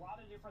there's a lot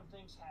of different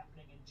things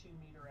happening in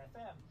 2-meter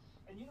FM,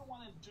 And you don't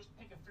want to just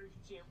pick a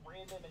frequency at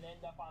random and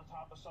end up on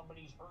top of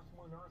somebody's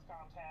Earth-Moon-Earth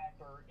contact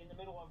or in the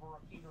middle of a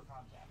repeater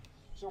contact.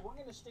 So we're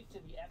going to stick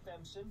to the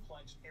FM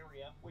simplex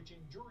area, which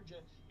in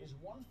Georgia is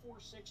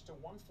 146 to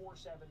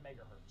 147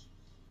 megahertz.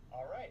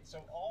 All right,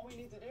 so all we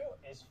need to do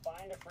is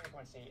find a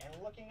frequency. And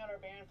looking at our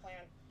band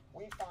plan,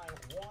 we find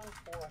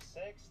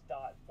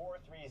 146.430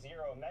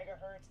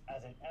 megahertz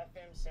as an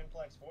FM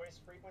simplex voice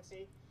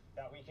frequency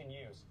that we can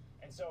use.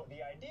 And so the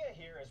idea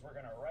here is we're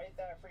going to write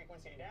that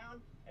frequency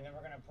down, and then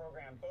we're going to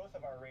program both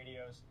of our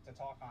radios to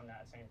talk on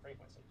that same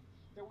frequency.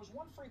 There was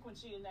one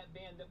frequency in that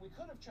band that we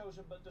could have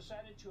chosen but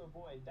decided to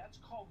avoid. That's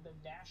called the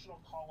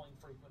national calling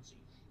frequency.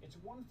 It's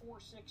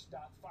 146.52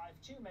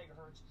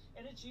 megahertz,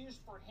 and it's used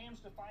for hams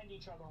to find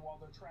each other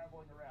while they're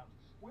traveling around.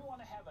 We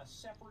want to have a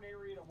separate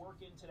area to work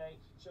in today,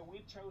 so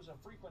we chose a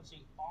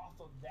frequency off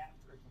of that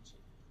frequency.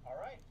 All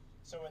right.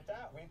 So with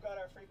that, we've got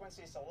our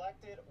frequency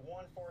selected,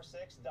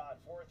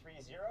 146.430,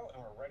 and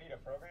we're ready to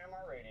program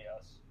our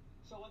radios.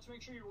 So let's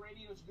make sure your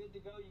radio is good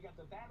to go. You got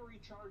the battery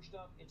charged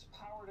up, it's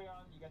powered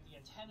on, you got the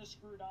antenna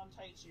screwed on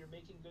tight so you're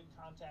making good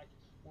contact.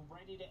 We're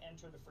ready to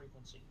enter the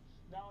frequency.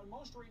 Now in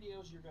most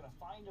radios, you're going to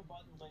find a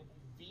button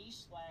labeled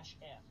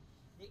V/M.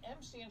 The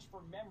M stands for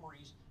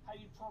memories, how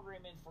you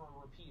program in for a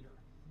repeater.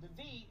 The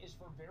V is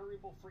for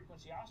variable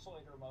frequency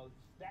oscillator mode.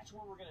 That's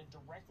where we're going to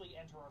directly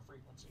enter our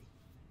frequency.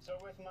 So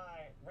with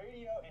my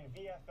radio in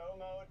VFO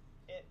mode,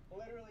 it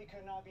literally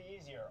could not be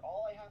easier.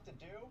 All I have to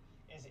do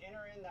is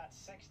enter in that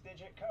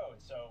 6-digit code.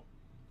 So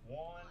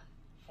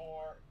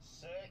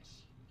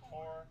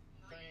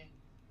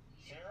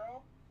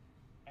 146.430.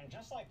 And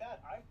just like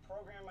that, I've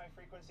programmed my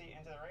frequency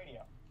into the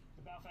radio.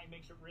 The Baofeng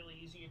makes it really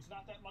easy. It's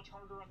not that much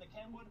harder on the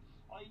Kenwood.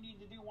 All you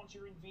need to do once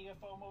you're in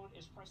VFO mode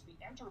is press the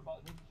enter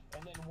button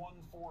and then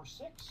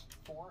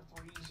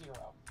 146.430.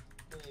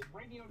 The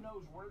radio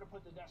knows where to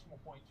put the decimal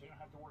point, so you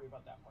don't have to worry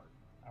about that part.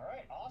 All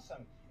right,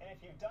 awesome. And if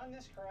you've done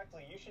this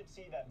correctly, you should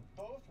see that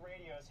both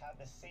radios have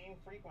the same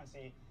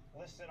frequency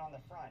listed on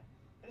the front.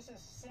 This is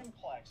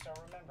simplex, so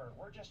remember,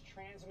 we're just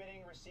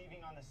transmitting,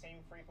 receiving on the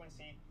same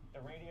frequency.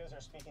 The radios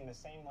are speaking the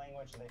same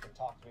language, so they can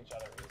talk to each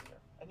other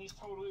easier. And these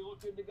totally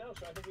look good to go,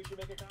 so I think we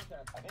should make a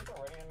contact. I think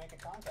we're ready to make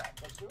a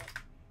contact. Let's do it.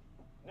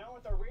 Now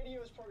with our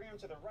radios programmed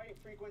to the right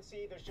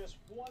frequency, there's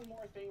just one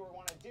more thing we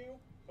want to do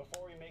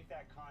before we make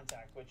that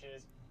contact, which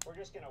is we're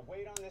just going to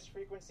wait on this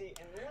frequency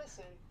and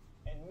listen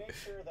and make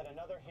sure that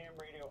another ham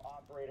radio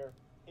operator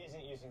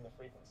isn't using the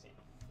frequency.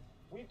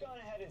 We've gone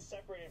ahead and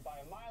separated by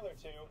a mile or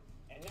two,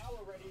 and now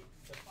we're ready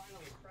to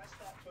finally press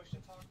that push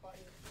to talk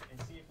button and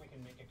see if we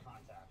can make a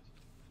contact.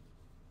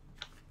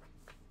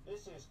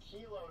 This is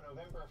Kilo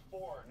November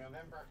 4,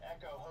 November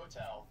Echo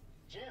Hotel.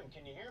 Jim,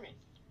 can you hear me?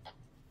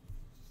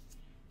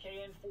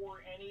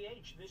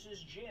 KN4NEH, this is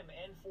Jim,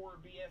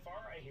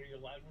 N4BFR. I hear you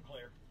loud and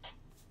clear.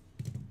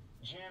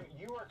 Jim,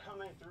 you are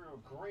coming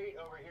through great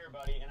over here,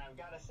 buddy, and I've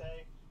got to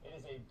say, it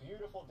is a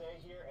beautiful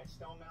day here at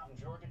Stone Mountain,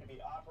 Georgia, to be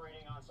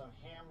operating on some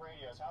ham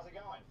radios. How's it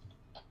going?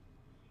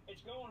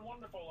 It's going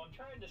wonderful. I'm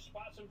trying to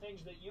spot some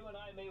things that you and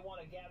I may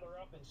want to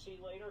gather up and see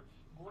later.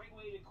 Great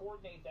way to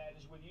coordinate that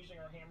is with using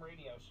our ham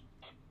radios.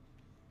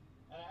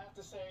 And I have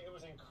to say, it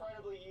was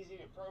incredibly easy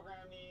to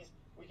program these.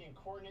 We can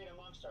coordinate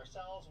amongst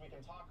ourselves. We can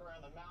talk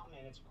around the mountain,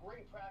 and it's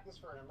great practice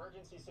for an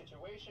emergency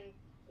situation,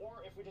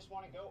 or if we just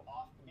want to go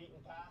off the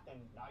beaten path and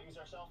not use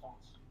our cell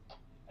phones.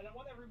 And I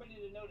want everybody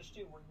to notice,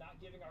 too, we're not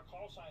giving our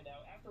call sign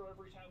out after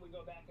every time we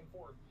go back and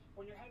forth.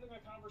 When you're having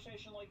a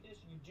conversation like this,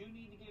 you do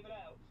need to give it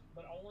out,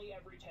 but only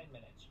every 10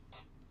 minutes.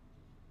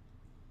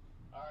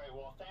 All right,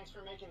 well, thanks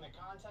for making the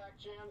contact,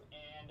 Jim,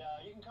 and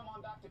you can come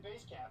on back to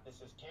base camp.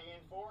 This is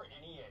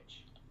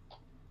KN4NEH.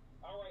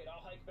 All right, I'll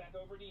hike back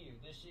over to you.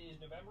 This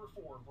is November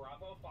 4,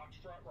 Bravo,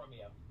 Foxtrot,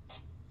 Romeo.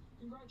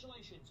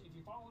 Congratulations. If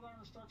you followed our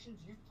instructions,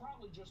 you've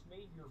probably just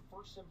made your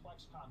first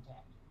simplex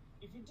contact.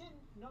 If you didn't,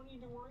 no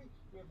need to worry.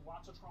 We have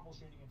lots of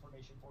troubleshooting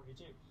information for you,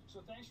 too.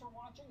 So thanks for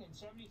watching, and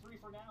 73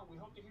 for now.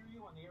 We hope to hear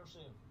you on the air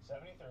soon.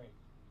 73.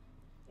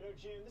 You know,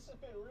 Jim, this has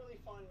been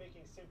really fun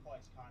making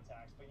simplex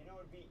contacts, but you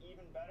know what would be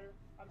even better?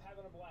 I'm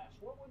having a blast.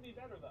 What would be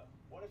better, though?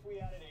 What if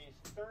we added a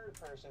third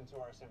person to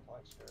our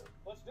simplex crew?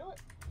 Let's do it.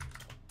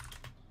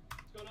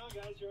 What's going on,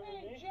 guys? You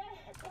remember me? Jack,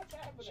 what's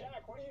happening?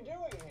 Jack, what are you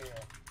doing here?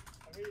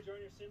 I'm here to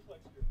join your simplex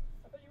group.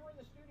 I thought you were in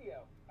the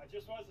studio. I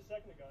just was a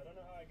second ago. I don't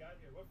know how I got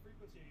here. What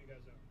frequency are you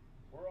guys on?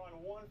 We're on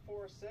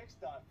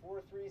 146.430. All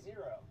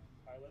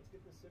right, let's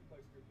get this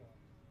simplex group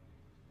going.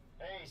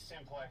 Hey,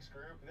 simplex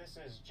group. This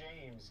is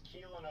James,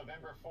 Kilo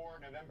November 4,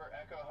 November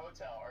Echo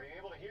Hotel. Are you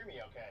able to hear me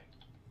okay?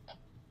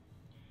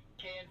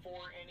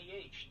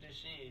 KN4NEH,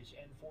 this is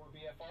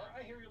N4BFR.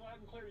 I hear you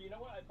loud and clear. You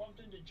know what? I bumped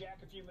into Jack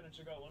a few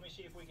minutes ago. Let me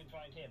see if we can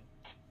find him.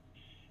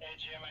 Hey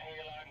Jim, I hear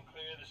you loud and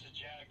clear. This is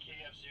Jack,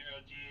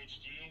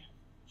 KF0DHD.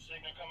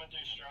 Signal coming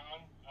through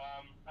strong.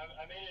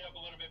 I made it up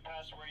a little bit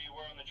past where you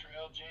were on the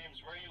trail. James,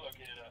 where are you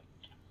located at?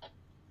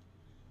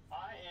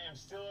 I am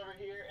still over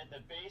here at the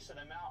base of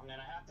the mountain,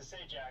 and I have to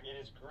say, Jack, it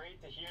is great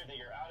to hear that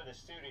you're out of the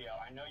studio.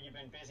 I know you've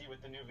been busy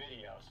with the new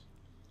videos.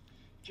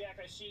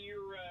 Jack, I see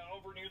you're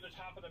over near the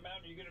top of the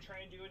mountain. Are you going to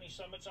try and do any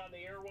summits on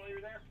the air while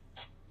you're there?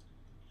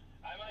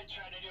 I might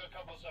try to do a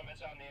couple summits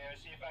on the air,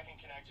 see if I can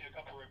connect to a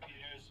couple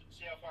repeaters,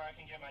 see how far I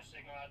can get my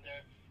signal out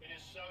there. It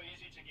is so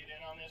easy to get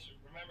in on this.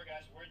 Remember,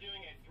 guys, we're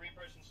doing a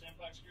 3-person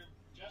simplex group,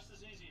 just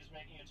as easy as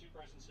making a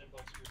 2-person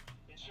simplex group.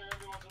 Ensure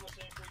everyone's on the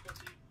same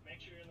frequency,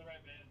 make sure you're in the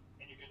right band,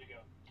 and you're good to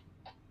go.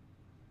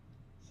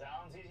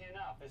 Sounds easy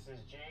enough. This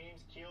is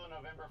James, Kilo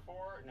November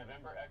 4,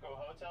 November Echo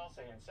Hotel,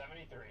 saying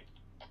 73.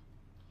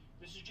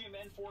 This is Jim,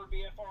 N4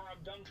 BFR.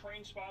 I'm done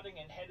train spotting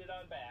and headed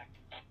on back.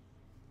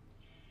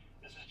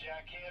 This is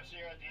Jack,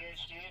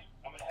 KF0DHD.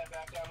 I'm going to head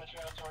back down the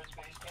trail towards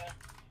base camp.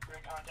 We're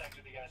in contact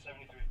with you guys,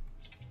 73.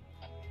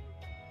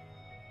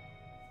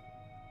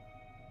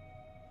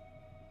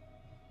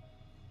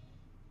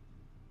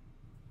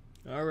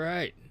 All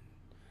right.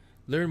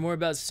 Learn more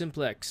about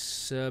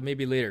simplex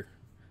maybe later.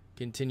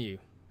 Continue.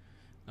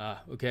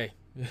 Okay.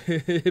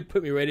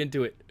 Put me right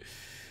into it.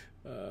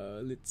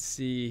 Let's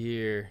see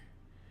here.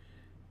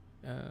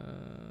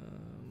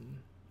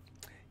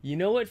 You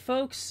know what,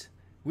 folks?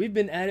 We've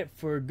been at it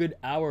for a good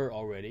hour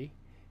already,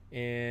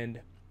 and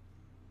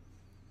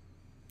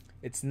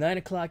it's 9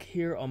 o'clock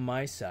here on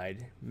my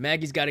side.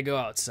 Maggie's got to go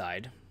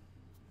outside.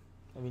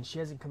 I mean, she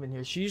hasn't come in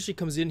here. She usually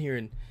comes in here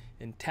and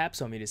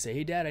taps on me to say,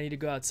 hey, Dad, I need to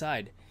go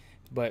outside.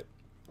 But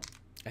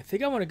I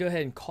think I want to go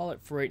ahead and call it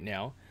for right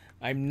now.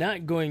 I'm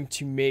not going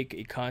to make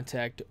a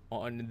contact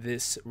on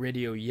this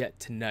radio yet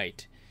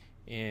tonight.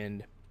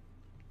 And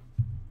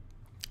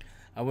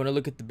I want to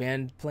look at the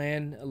band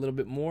plan a little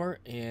bit more,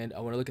 and I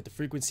want to look at the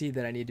frequency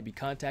that I need to be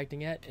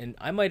contacting at. And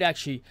I might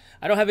actually,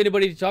 I don't have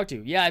anybody to talk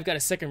to. Yeah, I've got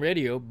a second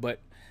radio, but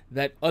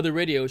that other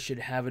radio should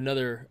have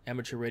another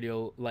amateur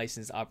radio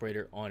licensed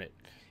operator on it.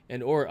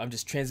 And or I'm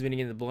just transmitting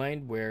in the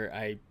blind where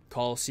I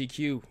call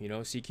CQ, you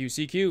know,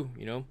 CQ,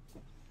 you know.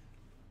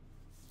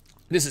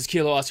 This is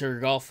Kilo Oscar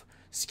Golf,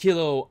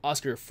 Kilo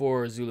Oscar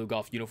 4 Zulu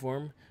Golf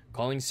uniform,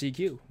 calling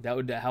CQ. That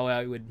would how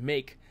I would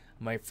make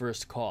my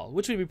first call,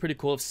 which would be pretty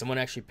cool if someone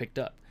actually picked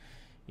up,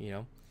 you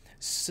know.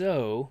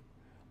 So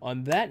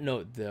on that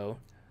note, though,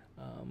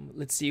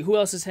 let's see who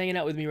else is hanging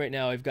out with me right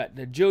now. I've got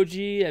the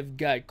Joji, I've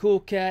got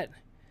Cool Cat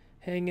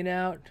hanging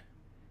out,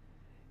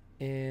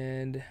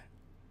 and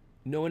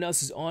no one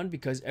else is on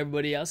because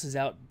everybody else is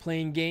out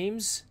playing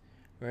games,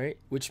 right?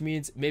 Which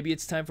means maybe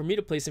it's time for me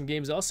to play some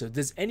games also.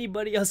 Does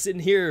anybody else in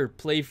here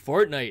play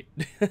Fortnite?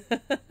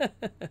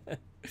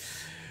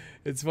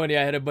 It's funny,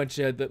 I had a bunch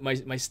of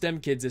my STEM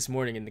kids this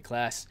morning in the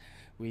class.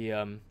 We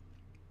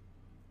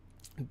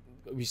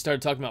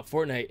started talking about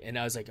Fortnite, and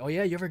I was like, oh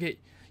yeah, you ever get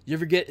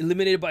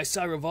eliminated by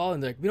Cyberval?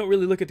 And they're like, we don't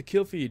really look at the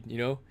kill feed, you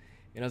know.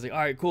 And I was like, all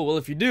right, cool. Well,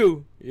 if you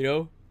do, you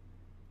know,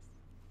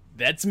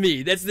 that's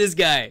me. That's this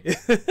guy.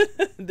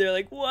 They're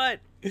like,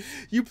 what?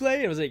 You play?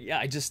 And I was like, yeah,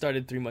 I just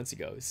started 3 months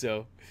ago.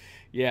 So,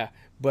 yeah.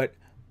 But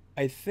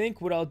I think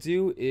what I'll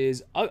do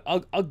is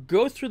I'll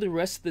go through the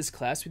rest of this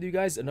class with you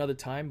guys another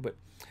time. But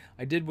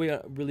I did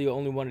really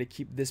only wanted to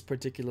keep this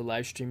particular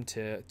live stream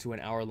to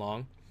an hour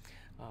long.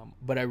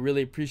 But I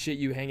really appreciate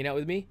you hanging out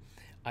with me.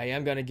 I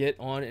am going to get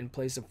on and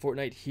play some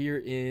Fortnite here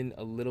in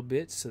a little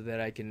bit so that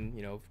I can,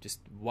 you know, just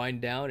wind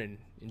down and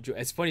enjoy.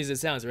 As funny as it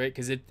sounds, right?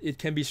 Because it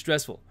can be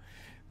stressful,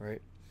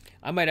 right?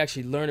 I might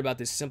actually learn about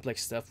this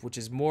simplex stuff, which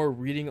is more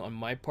reading on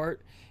my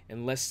part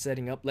and less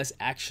setting up, less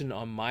action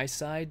on my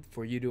side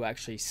for you to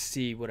actually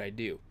see what I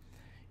do,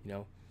 you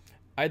know.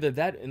 Either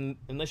that,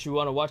 unless you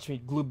want to watch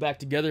me glue back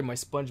together my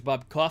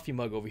SpongeBob coffee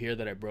mug over here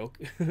that I broke.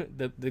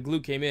 the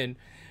glue came in,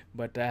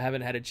 but I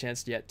haven't had a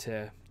chance yet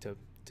to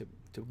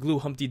glue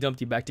Humpty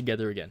Dumpty back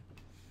together again.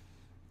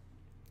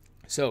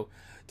 So,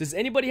 does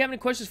anybody have any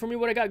questions for me?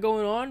 What I got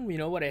going on? You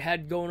know, what I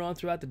had going on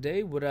throughout the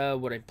day? What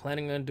I'm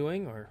planning on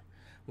doing, or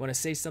want to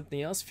say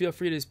something else? Feel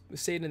free to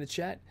say it in the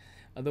chat.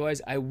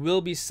 Otherwise, I will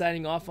be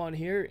signing off on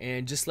here.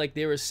 And just like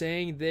they were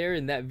saying there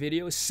in that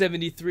video,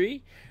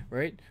 73,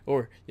 right?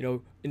 Or, you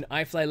know, in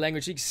iFly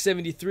language,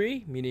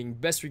 73, meaning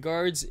best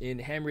regards in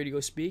ham radio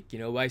speak. You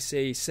know, I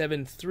say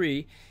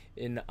 7-3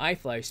 in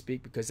iFly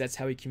speak because that's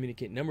how we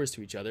communicate numbers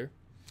to each other.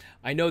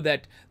 I know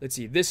that, let's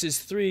see, this is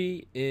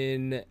 3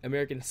 in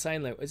American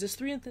Sign Language. Is this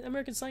 3 in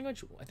American Sign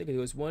Language? I think it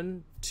was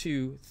 1,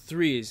 2,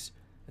 3 is,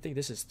 I think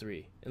this is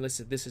 3, unless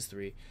this is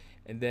 3.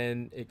 And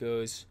then it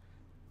goes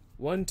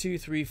 1, 2,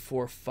 3,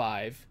 4,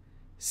 5,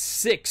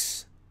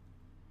 6,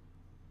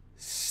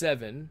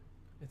 7.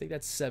 I think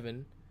that's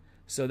 7.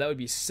 So that would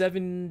be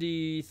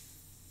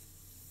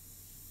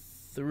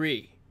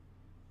 73.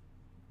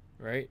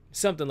 Right?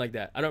 Something like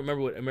that. I don't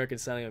remember what American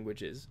Sign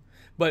Language is.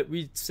 But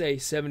we say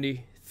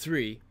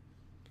 73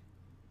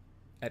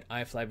 at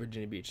iFly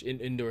Virginia Beach in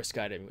indoor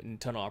skydiving in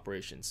tunnel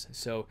operations.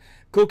 So,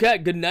 Cool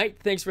Cat, good night.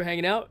 Thanks for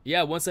hanging out.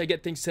 Yeah, once I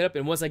get things set up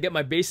and once I get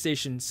my base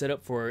station set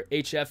up for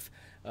HF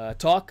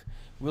talk,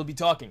 we'll be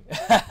talking.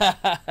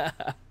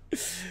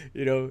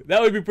 You know,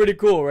 that would be pretty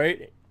cool,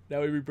 right? That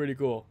would be pretty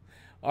cool.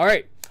 All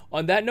right.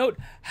 On that note,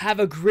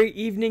 have a great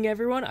evening,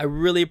 everyone. I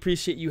really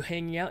appreciate you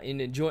hanging out and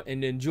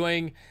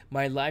enjoying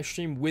my live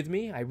stream with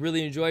me. I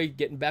really enjoy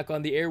getting back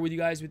on the air with you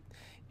guys.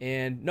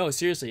 And no,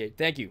 seriously,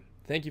 thank you.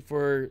 thank you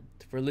for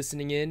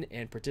listening in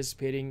and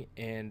participating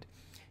and,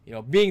 you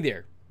know, being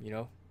there,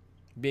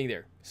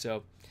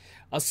 So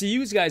I'll see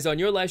you guys on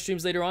your live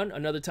streams later on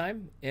another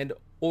time, and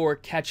or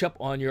catch up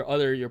on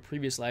your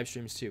previous live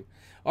streams too.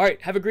 All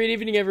right, have a great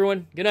evening,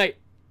 everyone. Good night.